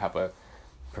just don't have a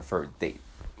preferred date.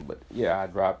 But yeah, I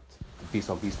dropped Beast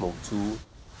on Beast Mode 2,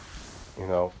 you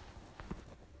know,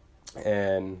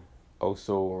 and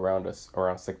also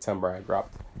around September I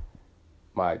dropped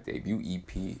my debut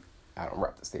EP. I Don't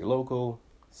Rap to Stay Local,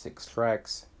 6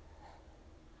 tracks.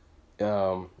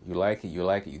 You like it,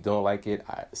 you don't like it,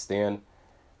 I understand.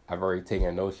 I've already taken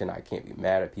a notion. I can't be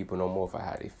mad at people no more for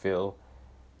how they feel.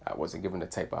 I wasn't given the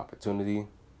type of opportunity.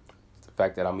 The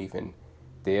fact that I'm even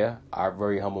there, I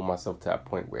very humbled myself to that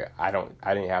point where I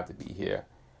didn't have to be here.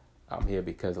 I'm here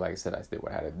because, like I said, I did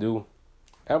what I had to do.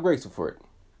 And I'm grateful for it.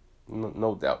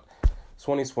 No doubt.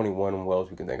 2021, what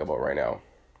else we can think about right now?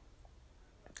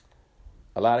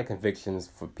 A lot of convictions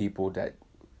for people that,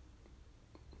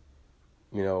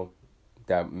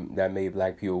 that made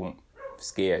black people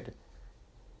scared.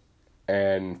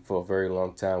 And for a very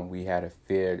long time, we had a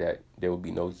fear that there would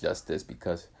be no justice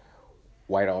because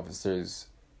white officers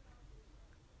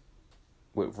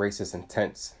with racist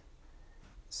intents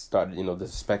started,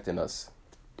 disrespecting us.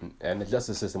 And the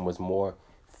justice system was more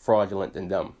fraudulent than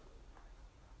them.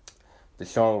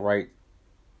 Deshaun Wright,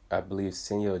 I believe,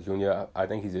 senior or junior, I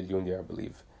think he's a junior, I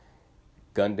believe,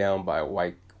 gunned down by a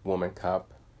white woman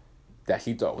cop that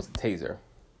he thought was a taser.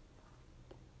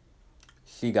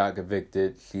 She got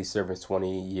convicted. She's serving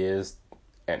 20 years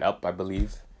and up, I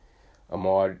believe.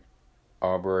 Ahmaud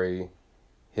Arbery,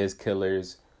 his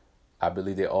killers, I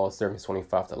believe they're all serving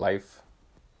 25 to life.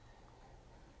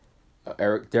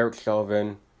 Derek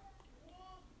Chauvin,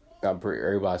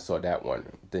 everybody saw that one.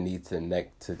 The knee to the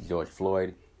neck to George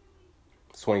Floyd,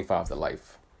 25 to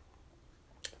life.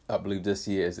 I believe this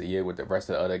year is the year with the rest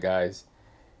of the other guys.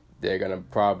 They're going to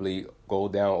probably go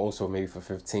down also maybe for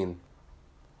 15.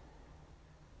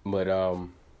 But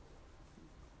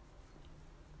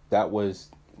that was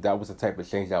the type of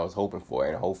change that I was hoping for,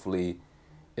 and hopefully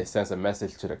it sends a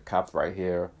message to the cops right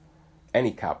here.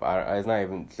 Any cop, it's not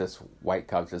even just white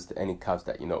cops, just any cops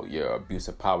that your abuse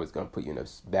of power is gonna put you in a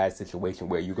bad situation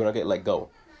where you're gonna get let go.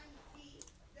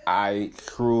 I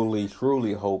truly,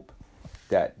 truly hope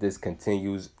that this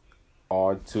continues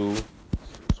on to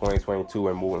 2022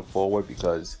 and moving forward,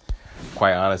 because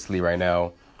quite honestly, right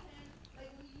now,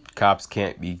 cops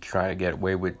can't be trying to get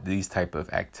away with these type of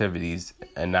activities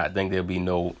and not think there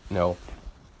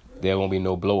won't be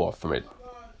no blow off from it.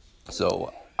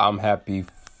 So I'm happy,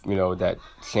 that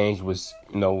change was,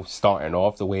 starting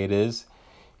off the way it is.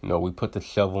 We put the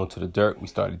shovel into the dirt, we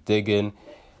started digging,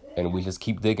 and we just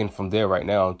keep digging from there right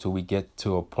now until we get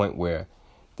to a point where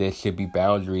there should be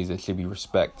boundaries, there should be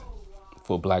respect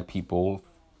for black people,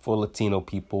 for Latino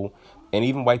people, and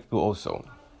even white people also.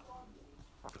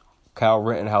 Kyle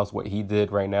Rittenhouse, what he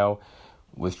did right now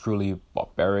was truly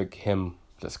barbaric. Him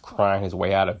just crying his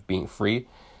way out of being free.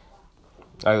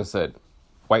 Like I said,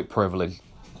 white privilege,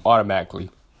 automatically.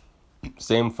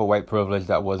 Same for white privilege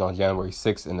that was on January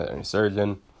 6th in the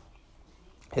insurrection.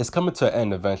 It's coming to an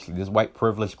end eventually. This white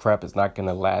privilege crap is not going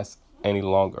to last any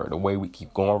longer. The way we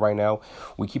keep going right now,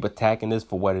 we keep attacking this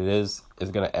for what it is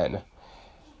going to end.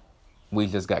 We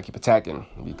just got to keep attacking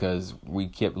because we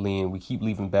keep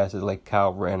leaving bastards like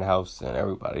Kyle Rittenhouse and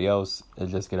everybody else.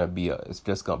 It's just going to be, this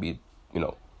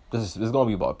is going to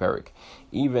be barbaric.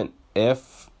 Even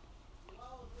if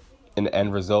in the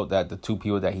end result that the two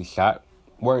people that he shot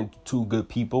weren't two good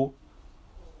people,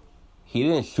 he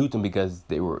didn't shoot them because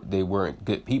they weren't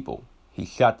good people. He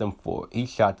shot them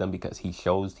because he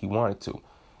chose he wanted to.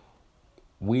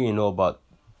 We didn't know about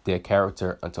their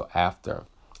character until after.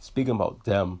 Speaking about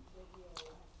them,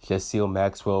 Jacelle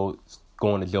Maxwell is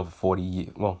going to jail for 40 years.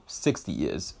 Well, 60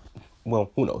 years.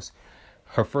 Well, who knows?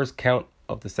 Her first count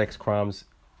of the sex crimes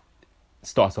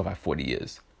starts off at 40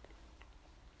 years.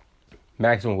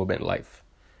 Maximum will be in life.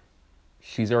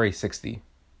 She's already 60.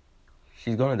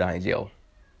 She's going to die in jail.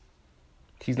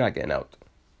 She's not getting out.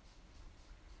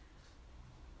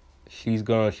 She's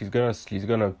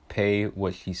gonna pay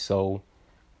what she sold.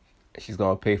 She's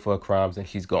gonna pay for her crimes, and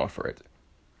she's going for it.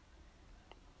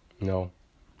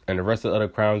 And the rest of the other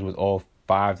crimes was all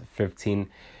 5 to 15,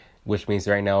 which means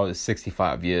right now it's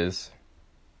 65 years.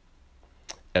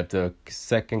 If the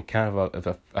second count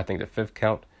I think the fifth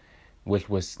count, which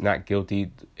was not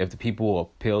guilty, if the people will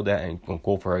appeal that and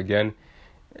go for her again,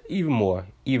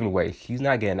 even way, she's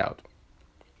not getting out.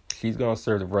 She's gonna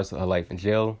serve the rest of her life in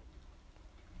jail.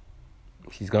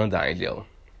 She's gonna die in jail.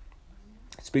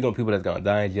 Speaking of people that's gonna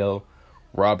die in jail,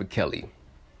 Robert Kelly.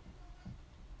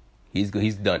 He's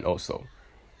done also.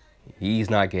 He's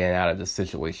not getting out of the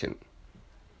situation.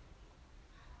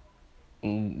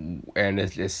 And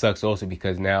it sucks also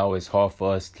because now it's hard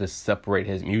for us to separate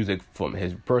his music from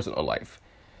his personal life.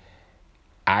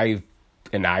 I've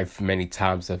many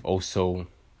times have also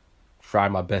try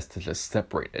my best to just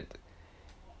separate it.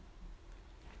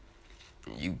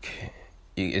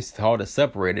 It's hard to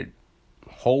separate it.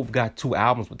 Hove got 2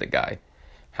 albums with the guy.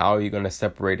 How are you gonna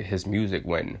separate his music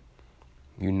when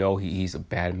you know he's a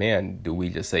bad man? Do we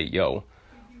just say, yo,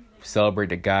 celebrate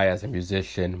the guy as a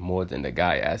musician more than the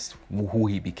guy as who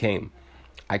he became?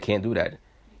 I can't do that.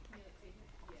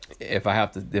 If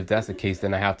that's the case,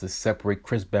 then I have to separate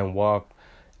Chris Benoit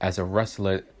as a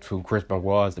wrestler to Chris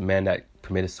Benoit as the man that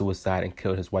committed suicide and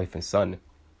killed his wife and son.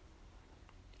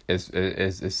 It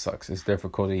sucks. It's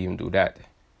difficult to even do that.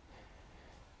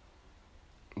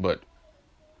 But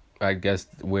I guess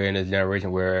we're in a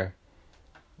generation where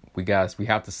we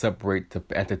have to separate the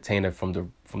entertainer from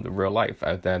the real life,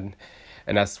 and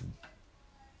that's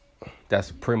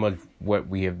pretty much what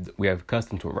we have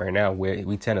accustomed to right now, where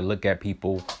we tend to look at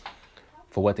people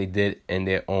for what they did in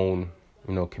their own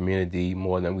community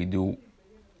more than we do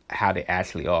how they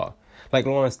actually are. Like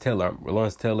Lawrence Taylor.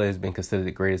 Lawrence Taylor has been considered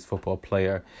the greatest football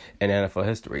player in NFL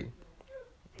history.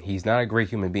 He's not a great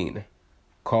human being.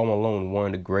 Karl Malone, one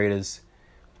of the greatest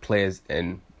players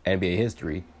in NBA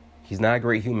history. He's not a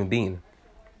great human being.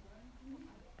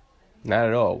 Not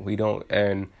at all. We don't.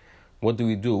 And what do?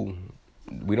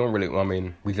 We don't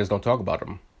really. We just don't talk about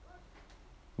them.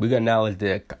 We can acknowledge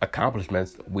their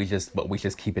accomplishments. We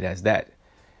just keep it as that.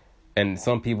 And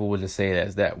some people will just say it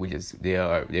as that.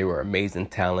 They were amazing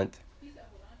talent,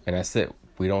 and that's it.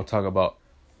 We don't talk about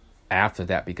after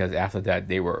that, because after that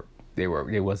they were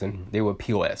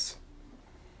POS.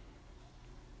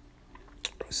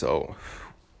 So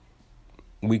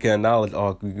we can acknowledge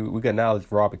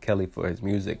Robert Kelly for his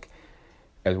music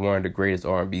as one of the greatest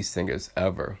R&B singers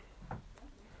ever.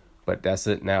 But that's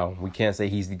it now. We can't say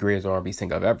he's the greatest R&B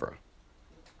singer ever,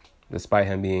 despite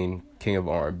him being king of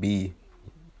R&B.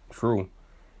 True.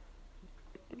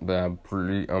 But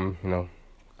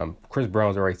Chris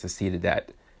Brown's already succeeded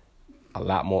that a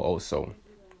lot more also.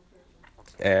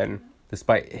 And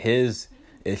despite his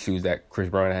issues that Chris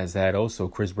Brown has had also,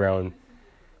 Chris Brown,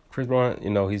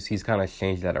 he's kind of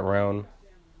changed that around.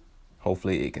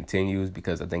 Hopefully it continues,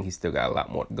 because I think he's still got a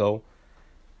lot more to go.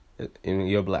 And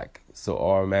you're black, so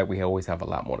automatically we always have a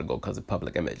lot more to go because of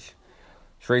public image.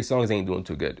 Trey Songz ain't doing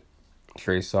too good.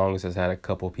 Trey Songz has had a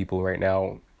couple of people right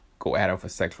now go at him for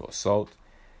sexual assault.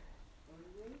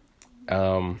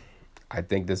 I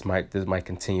think this might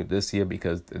continue this year,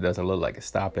 because it doesn't look like it's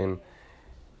stopping.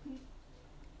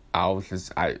 If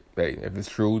it's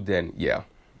true, then yeah,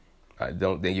 I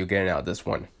don't think you're getting out this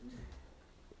one.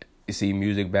 You see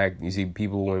music back, you see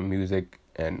people in music,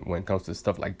 and when it comes to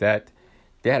stuff like that,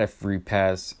 they had a free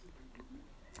pass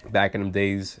back in them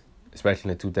days,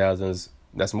 especially in the 2000s.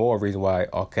 That's more reason why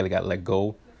R. Kelly got let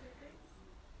go.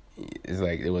 It's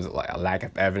like it was like a lack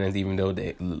of evidence, even though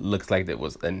it looks like there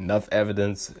was enough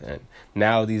evidence. And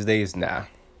now these days, nah,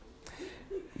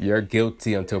 you're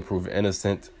guilty until proven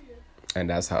innocent, and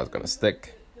that's how it's gonna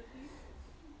stick.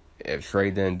 If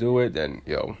Trey didn't do it, then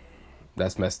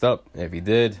that's messed up. If he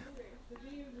did,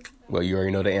 well, you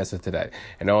already know the answer to that.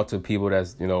 And on to people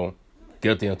that's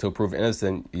guilty until proven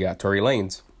innocent, you got Tory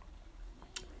Lanez.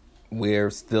 We're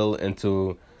still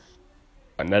into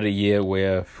another year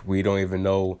where we don't even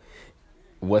know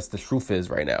what the truth is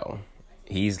right now.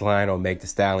 He's lying, or Meg Thee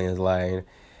Stallion's lying.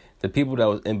 The people that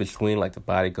was in between, like the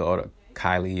bodyguard or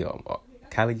Kylie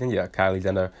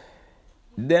Jenner,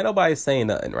 nobody's saying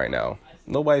nothing right now.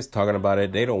 Nobody's talking about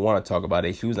it. They don't want to talk about it.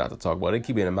 They choose not to talk about it. They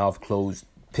keep their mouth closed,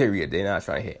 period. They're not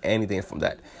trying to hear anything from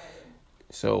that.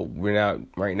 So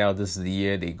right now, this is the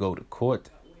year they go to court,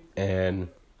 and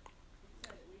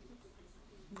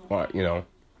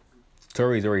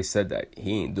Tory's already said that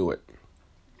he ain't do it.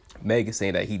 Meg is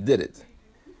saying that he did it.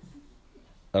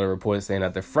 Other reports saying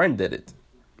that the friend did it.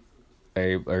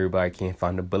 Everybody can't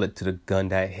find the bullet to the gun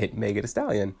that hit Megan Thee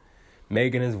Stallion.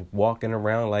 Megan is walking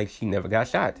around like she never got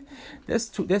shot.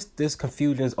 There's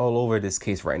confusions all over this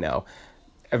case right now.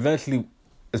 Eventually,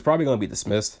 it's probably going to be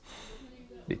dismissed,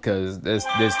 because there's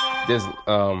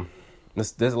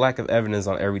lack of evidence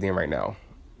on everything right now.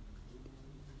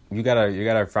 You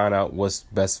gotta find out what's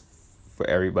best for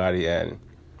everybody, and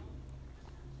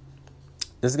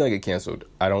this is gonna get canceled.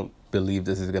 I don't believe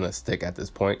this is gonna stick at this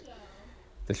point.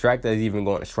 The track that is even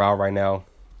going to trial right now,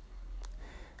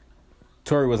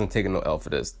 Tory wasn't taking no L for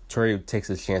this. Tory takes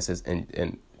his chances,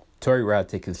 and Tory rather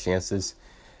take his chances,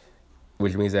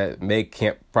 which means that Meg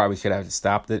Camp probably should have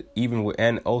stopped it,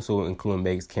 and also including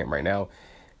Meg's camp right now.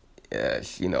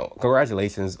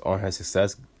 Congratulations on her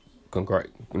success.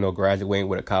 Graduating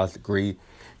with a college degree.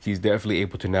 She's definitely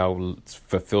able to now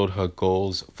fulfill her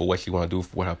goals for what she want to do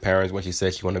for her parents. What she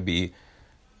said she want to be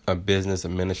a business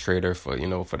administrator for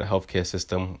for the healthcare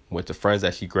system with the friends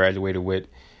that she graduated with.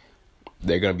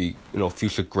 They're gonna be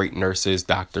future great nurses,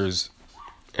 doctors,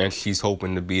 and she's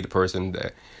hoping to be the person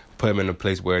that put them in a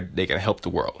place where they can help the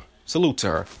world. Salute to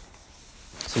her.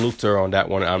 Salute to her on that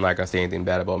one. I'm not gonna say anything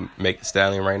bad about Megan Thee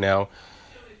Stallion right now.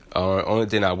 Only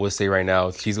thing I would say right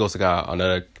now, she's also got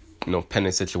another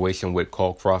pending situation with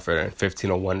Cole Crawford and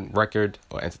 1501 Record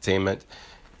or Entertainment.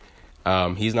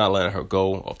 He's not letting her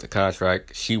go off the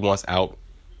contract. She wants out.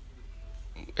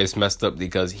 It's messed up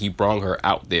because he brought her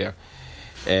out there,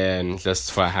 and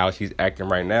just for how she's acting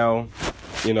right now,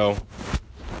 it's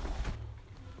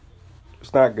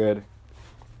not good.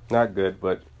 Not good,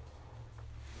 but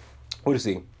we'll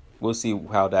see. We'll see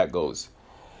how that goes.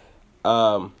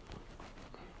 I've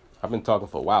been talking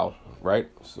for a while, right?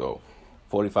 So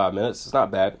 45 minutes. It's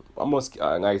not bad. Almost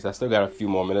nice. I still got a few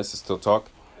more minutes to still talk.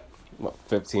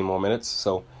 15 more minutes.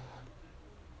 So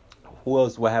who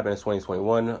else? What happened in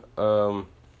 2021? I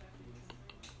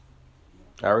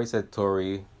already said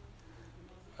Tory.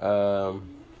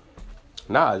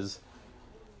 Nas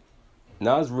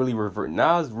really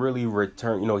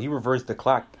returned. He reversed the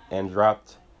clock and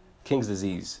dropped King's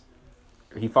Disease.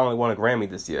 He finally won a Grammy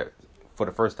this year for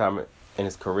the first time in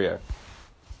his career.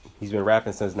 He's been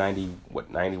rapping since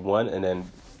 91, and then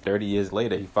 30 years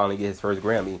later, he finally get his first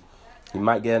Grammy. He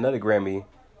might get another Grammy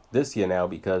this year now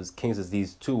because King's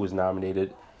Disease 2 was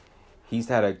nominated.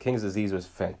 King's Disease was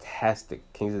fantastic.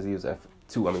 King's Disease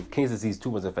 2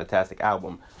 was a fantastic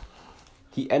album.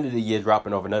 He ended the year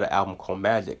dropping off another album called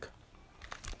Magic,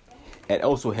 and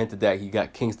also hinted that he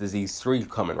got King's Disease 3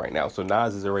 coming right now. So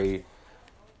Nas is already,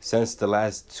 since the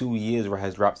last 2 years, where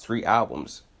has dropped 3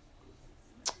 albums.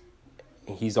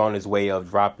 He's on his way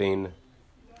of dropping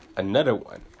another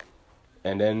one.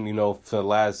 And then, for the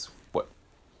last, 4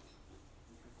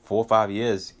 or 5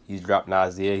 years, he's dropped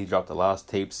Nasir. He dropped the Lost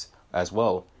Tapes as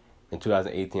well in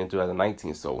 2018 and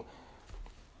 2019. So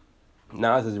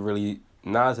Nas has really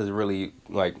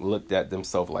looked at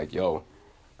themselves like, yo,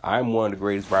 I'm one of the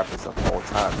greatest rappers of all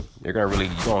time.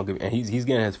 And he's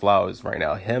getting his flowers right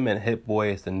now. Him and Hit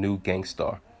Boy is the new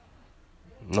Gangstar.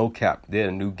 No cap, they're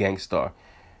the new Gangstar.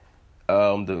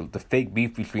 The fake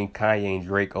beef between Kanye and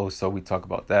Drake, also we talk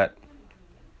about that.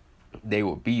 They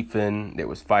were beefing, they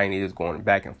was fighting, they was going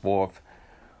back and forth.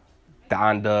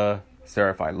 Donda,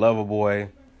 Certified Lover Boy,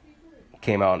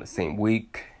 came out in the same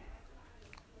week.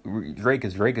 Drake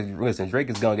is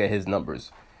gonna get his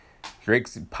numbers.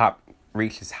 Drake's pop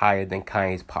reach is higher than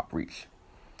Kanye's pop reach.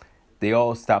 They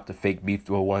all stopped the fake beef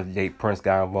once Jay Prince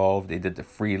got involved. They did the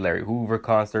Free Larry Hoover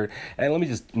concert. And let me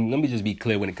just be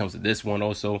clear when it comes to this one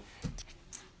also.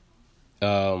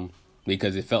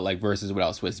 Because it felt like Versus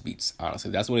without Swizz Beatz,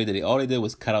 honestly. That's what they did. All they did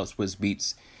was cut out Swizz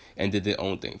Beatz and did their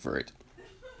own thing for it.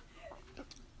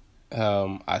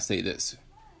 I say this.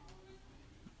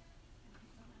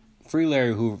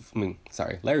 Larry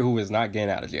Hoover is not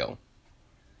getting out of jail.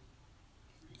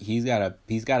 He's got an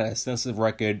extensive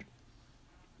record.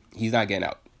 He's not getting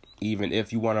out. Even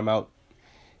if you want him out,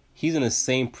 he's in the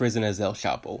same prison as El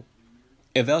Chapo.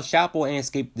 If El Chapo ain't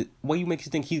escaped, what makes you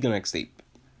think he's gonna escape?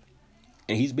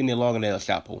 And he's been there longer than El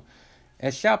Chapo.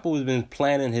 El Chapo has been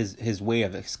planning his way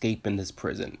of escaping this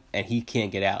prison, and he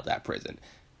can't get out of that prison.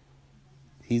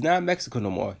 He's not in Mexico no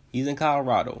more. He's in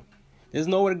Colorado. There's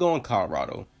nowhere to go in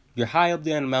Colorado. You're high up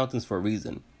there in the mountains for a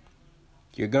reason.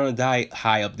 You're gonna die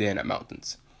high up there in the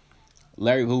mountains.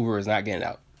 Larry Hoover is not getting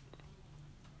out.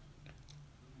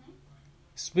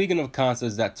 Speaking of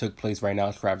concerts that took place right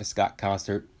now, Travis Scott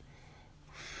concert.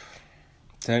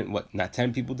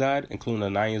 10 people died, including a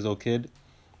 9-year-old kid.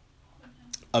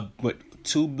 But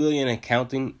 $2 billion and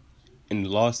counting in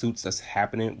lawsuits that's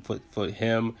happening for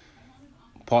him,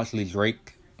 partially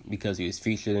Drake, because he was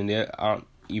featured in there. I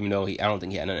don't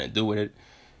think he had nothing to do with it.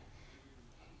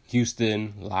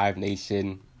 Houston, Live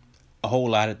Nation, a whole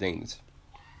lot of things.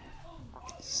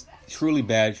 It's truly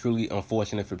bad, truly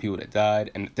unfortunate for people that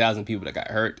died and 1,000 people that got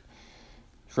hurt.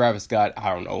 Travis Scott,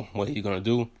 I don't know what he's gonna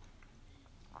do.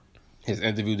 His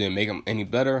interview didn't make him any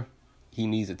better. He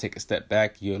needs to take a step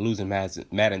back. You're losing mad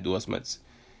endorsements.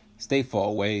 Stay far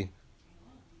away.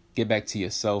 Get back to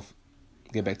yourself.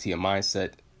 Get back to your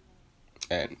mindset.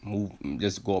 And move.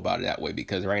 Just go about it that way.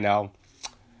 Because right now,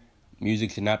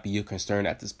 music should not be your concern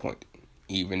at this point.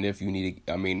 Even if you need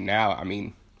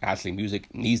to. Actually,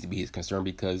 music needs to be his concern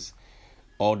because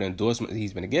all the endorsements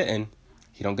he's been getting,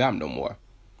 he don't got them no more.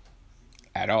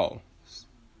 At all.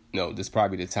 No, this is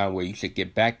probably the time where you should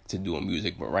get back to doing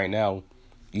music. But right now,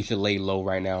 you should lay low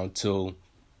right now until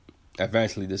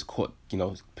eventually this court,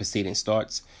 proceeding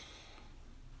starts.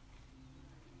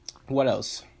 What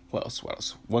else?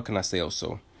 What can I say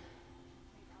also?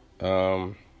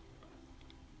 Um,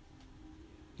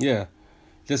 yeah,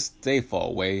 just stay far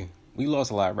away. We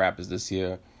lost a lot of rappers this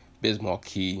year. Biz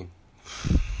Markie,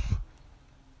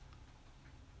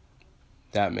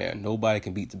 that man, nobody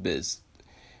can beat the Biz.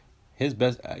 His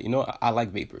best, I like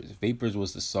Vapors. Vapors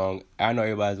was the song. I know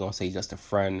everybody's gonna say Just a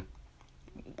Friend.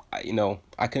 I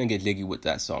couldn't get jiggy with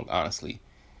that song, honestly.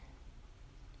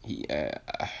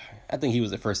 I think he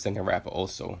was the first singing rapper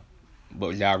also,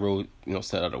 but Ja Rule,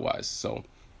 said otherwise. So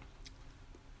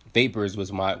Vapors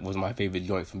was my favorite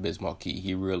joint from Biz Markie.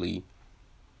 He wasn't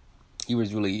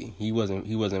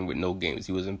with no games.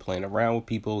 He wasn't playing around with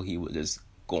people. He was just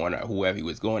going at whoever he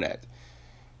was going at.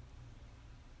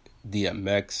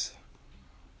 DMX,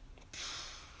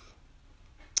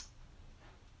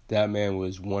 that man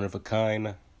was one of a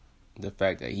kind. The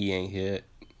fact that he ain't here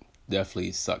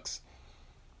definitely sucks.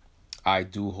 I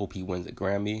do hope he wins a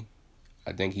Grammy.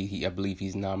 I think I believe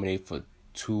he's nominated for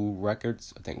 2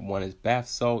 records. I think one is Bath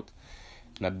Salt,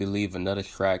 and I believe another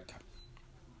track,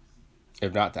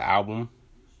 if not the album,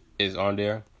 is on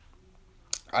there.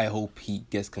 I hope he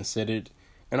gets considered,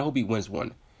 and I hope he wins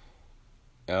one.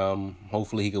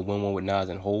 Hopefully he could win one with Nas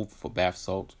and Hov for Bath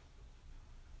Salt.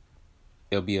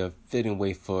 It'll be a fitting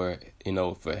way for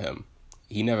him.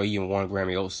 He never even won a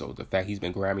Grammy also. The fact he's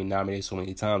been Grammy nominated so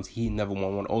many times, he never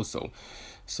won one also.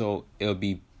 So it'll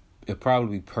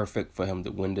probably be perfect for him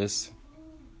to win this.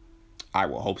 I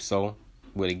will hope so.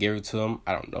 Will they give it to him?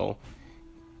 I don't know.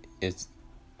 He's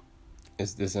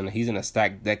in a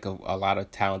stacked deck of a lot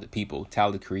of talented people.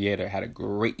 Tyler, the Creator, had a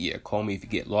great year. Call Me If You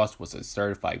Get Lost was a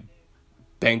certified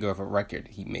banger of a record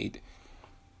he made.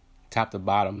 Top to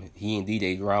bottom, he and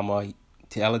DJ Drama.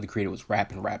 Tyler, the Creator, was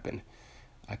rapping.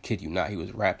 I kid you not, he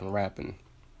was rapping.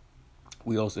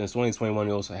 We also, in 2021,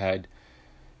 we also had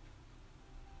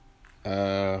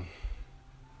the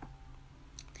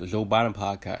Joe Biden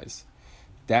podcast.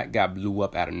 That got blew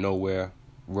up out of nowhere.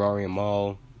 Rory and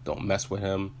Mal, don't mess with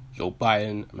him. Joe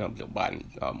Biden, I'm going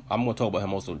to talk about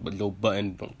him also, but Joe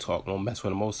Biden, don't mess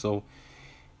with him also.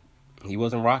 He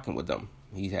wasn't rocking with them.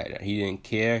 He didn't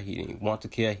care. He didn't want to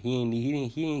care.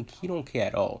 He don't care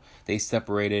at all. They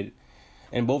separated,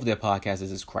 and both of their podcasts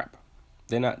is crap.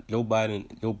 They're not. Joe Budden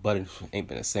ain't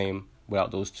been the same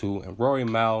without those two. And Rory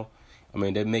and Mal,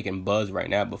 they're making buzz right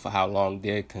now, but for how long?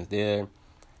 Because their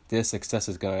success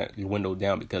is gonna dwindle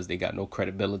down because they got no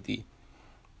credibility.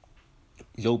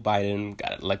 Joe Biden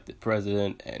got elected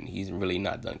president, and he's really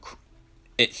not done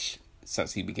itch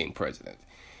since he became president.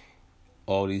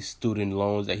 All these student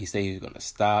loans that he said he's going to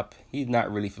stop, he's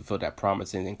not really fulfilled that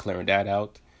promise and clearing that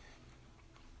out.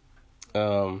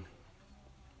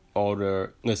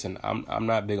 Listen, I'm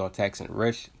not big on taxing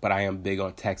rich, but I am big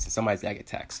on taxing. Somebody's got to get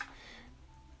taxed,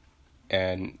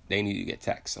 and they need to get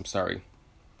taxed. I'm sorry.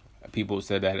 People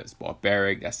said that it's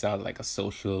barbaric. That sounds like a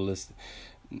socialist.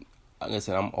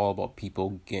 Listen, I'm all about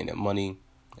people getting their money,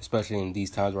 especially in these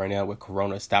times right now with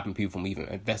Corona stopping people from even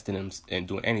investing and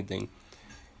doing anything.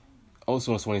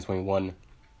 Also in 2021,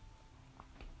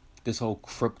 this whole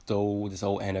crypto, this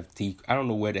whole NFT, I don't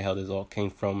know where the hell this all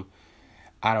came from.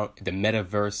 The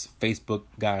metaverse, Facebook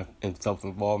got himself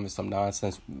involved in some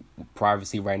nonsense,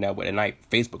 privacy right now, but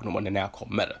Facebook, the one they're now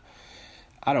called Meta.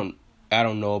 I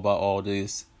don't know about all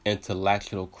this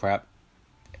intellectual crap.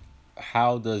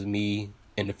 How does me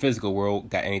in the physical world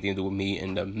got anything to do with me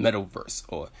in the metaverse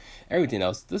or everything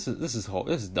else? This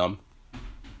is dumb.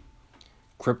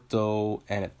 Crypto,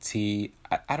 NFT,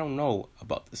 I don't know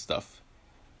about this stuff.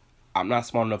 I'm not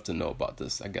smart enough to know about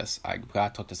this. I guess I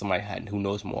gotta talk to somebody who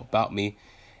knows more about me,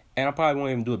 and I probably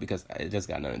won't even do it because it just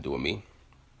got nothing to do with me.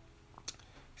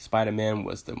 Spider-Man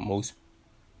was the most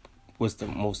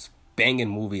banging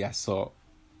movie I saw,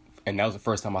 and that was the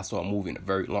first time I saw a movie in a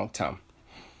very long time.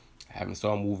 I haven't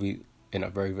saw a movie in a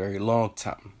very, very long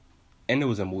time, and it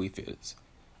was in movie theaters.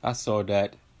 I saw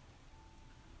that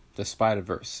the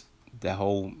Spider-Verse, that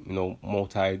whole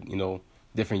multi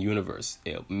different universe.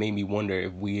 It made me wonder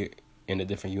if we're in a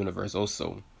different universe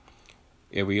also.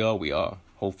 If we are.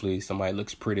 Hopefully somebody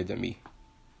looks prettier than me.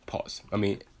 Pause.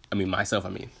 Myself.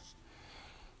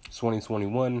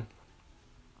 2021.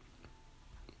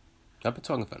 I've been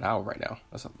talking for an hour right now.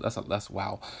 That's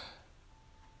wow.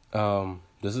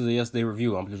 This is a yesterday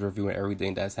review. I'm just reviewing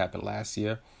everything that's happened last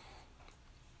year.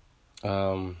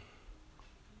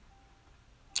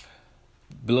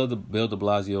 Bill de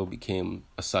Blasio became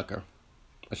a sucker,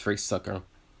 a straight sucker,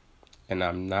 and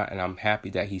I'm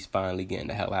happy that he's finally getting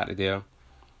the hell out of there.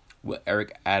 With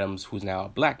Eric Adams, who's now a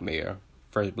black mayor,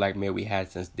 first black mayor we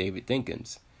had since David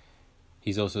Dinkins.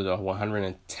 He's also the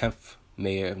 110th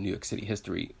mayor of New York City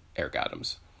history, Eric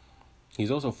Adams. He's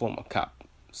also a former cop,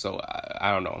 so I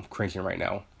don't know, I'm cringing right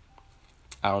now.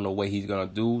 I don't know what he's gonna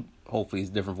do. Hopefully,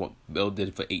 it's different from what Bill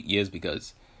did for 8 years,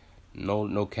 because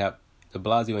no cap, De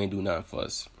Blasio ain't do nothing for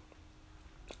us.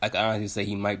 I can honestly say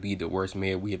he might be the worst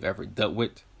mayor we have ever dealt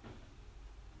with.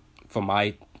 For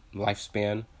my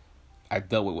lifespan, I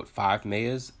dealt with 5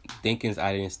 mayors. Dinkins,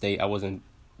 I didn't stay.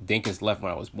 Dinkins left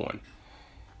when I was born.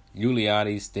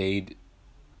 Giuliani stayed.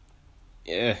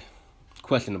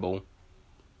 Questionable.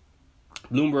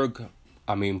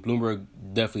 Bloomberg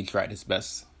definitely tried his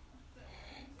best.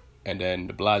 And then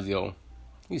De Blasio,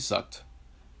 he sucked.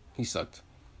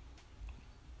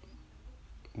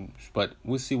 But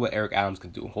we'll see what Eric Adams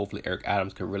can do. Hopefully Eric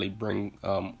Adams can really bring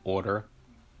order.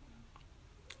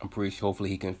 I'm pretty sure hopefully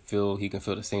he can feel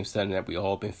the same sentiment that we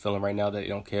all been feeling right now, that they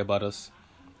don't care about us.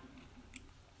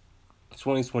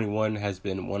 2021 has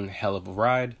been one hell of a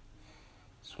ride.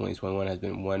 2021 has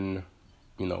been one,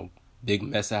 big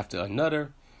mess after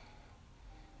another.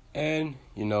 And,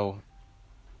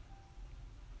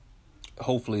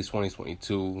 hopefully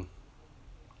 2022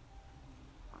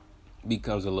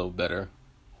 becomes a little better.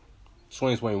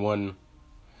 2021,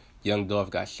 Young Dolph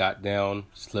got shot down.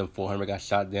 Slim 400 got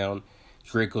shot down.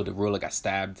 Draco the Ruler got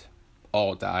stabbed.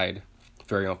 All died.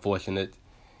 Very unfortunate.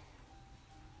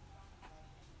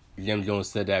 Jim Jones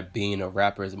said that being a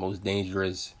rapper is the most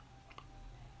dangerous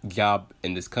job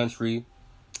in this country.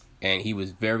 And he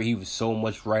was so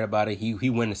much right about it. He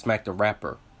went and smacked the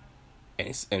rapper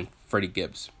and Freddie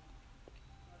Gibbs.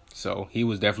 So he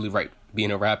was definitely right.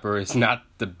 Being a rapper is not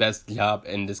the best job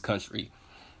in this country.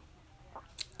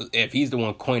 If he's the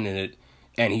one coining it,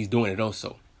 and he's doing it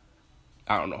also.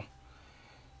 I don't know.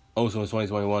 Also in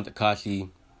 2021, Tekashi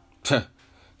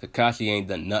ain't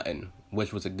done nothing,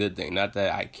 which was a good thing. Not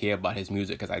that I care about his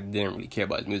music, because I didn't really care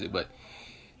about his music, but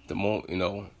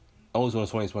also in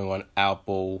 2021,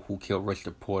 Alpo, who killed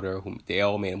Richard Porter, who they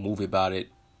all made a movie about it.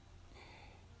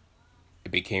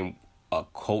 It became a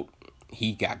cult.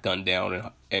 He got gunned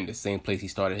down in the same place he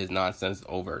started his nonsense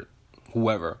over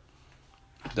whoever.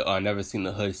 The Never Seen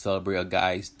the Hood celebrate a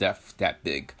guy's death that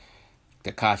big.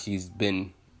 Tekashi's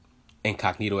been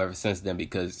incognito ever since then,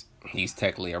 because he's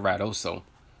technically a rat also.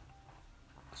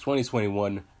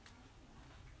 2021,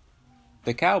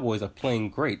 the Cowboys are playing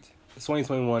great.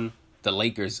 2021, the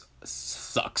Lakers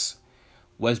sucks.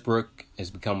 Westbrook has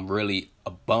become really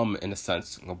a bum in a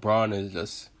sense. LeBron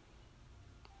is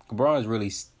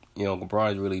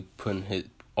really putting his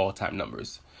all-time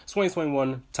numbers.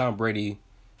 2021, Tom Brady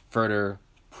further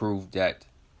proved that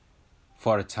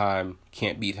Father Time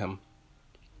can't beat him.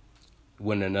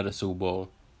 Win another Super Bowl.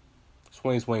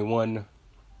 2021,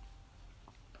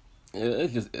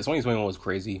 2021 was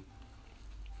crazy.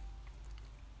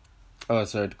 I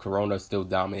said Corona still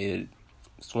dominated.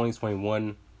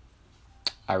 2021,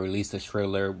 I released a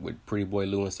trailer with Pretty Boy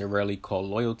Lou and Cerelli called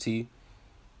Loyalty,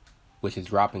 which is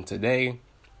dropping today.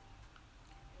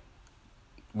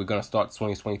 We're going to start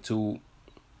 2022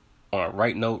 on a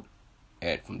right note,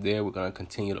 and from there we're going to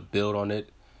continue to build on it,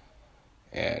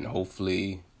 and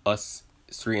hopefully us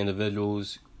 3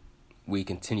 individuals, we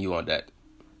continue on that.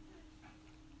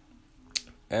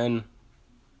 And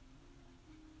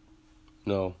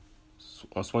on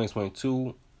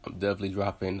 2022, I'm definitely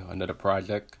dropping another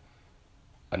project,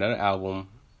 another album.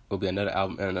 It'll be another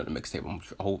album and another mixtape.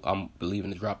 I'm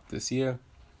believing to drop this year.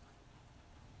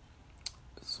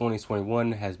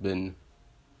 2021 has been.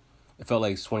 It felt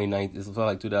like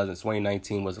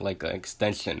 2019 was like an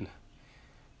extension.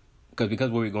 Because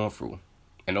what we're going through.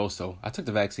 And also, I took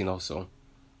the vaccine also.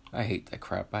 I hate that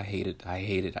crap. I hate it.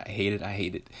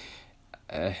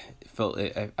 I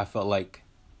felt like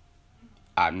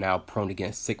I'm now prone to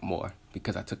getting sick more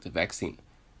because I took the vaccine.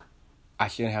 I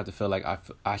shouldn't have to feel like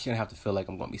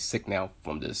I'm going to be sick now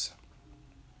from this.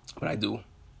 But I do.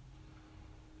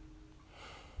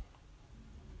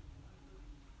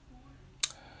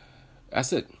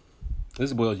 That's it. This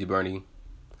is Boyle G. Bernie.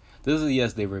 This is the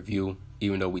Yes Day review,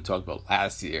 even though we talked about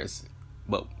last year's.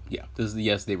 But yeah, this is the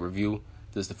Yes Day review.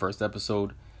 This is the first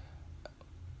episode.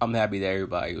 I'm happy that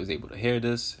everybody was able to hear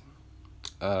this.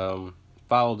 Follow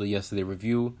the Yesterday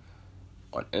Review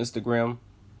on Instagram.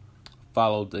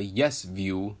 Follow the Yes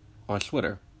View on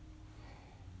Twitter.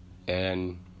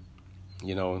 And,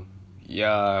 you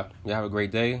have a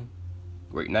great day,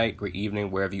 great night, great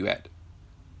evening, wherever you at.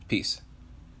 Peace.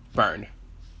 Burn.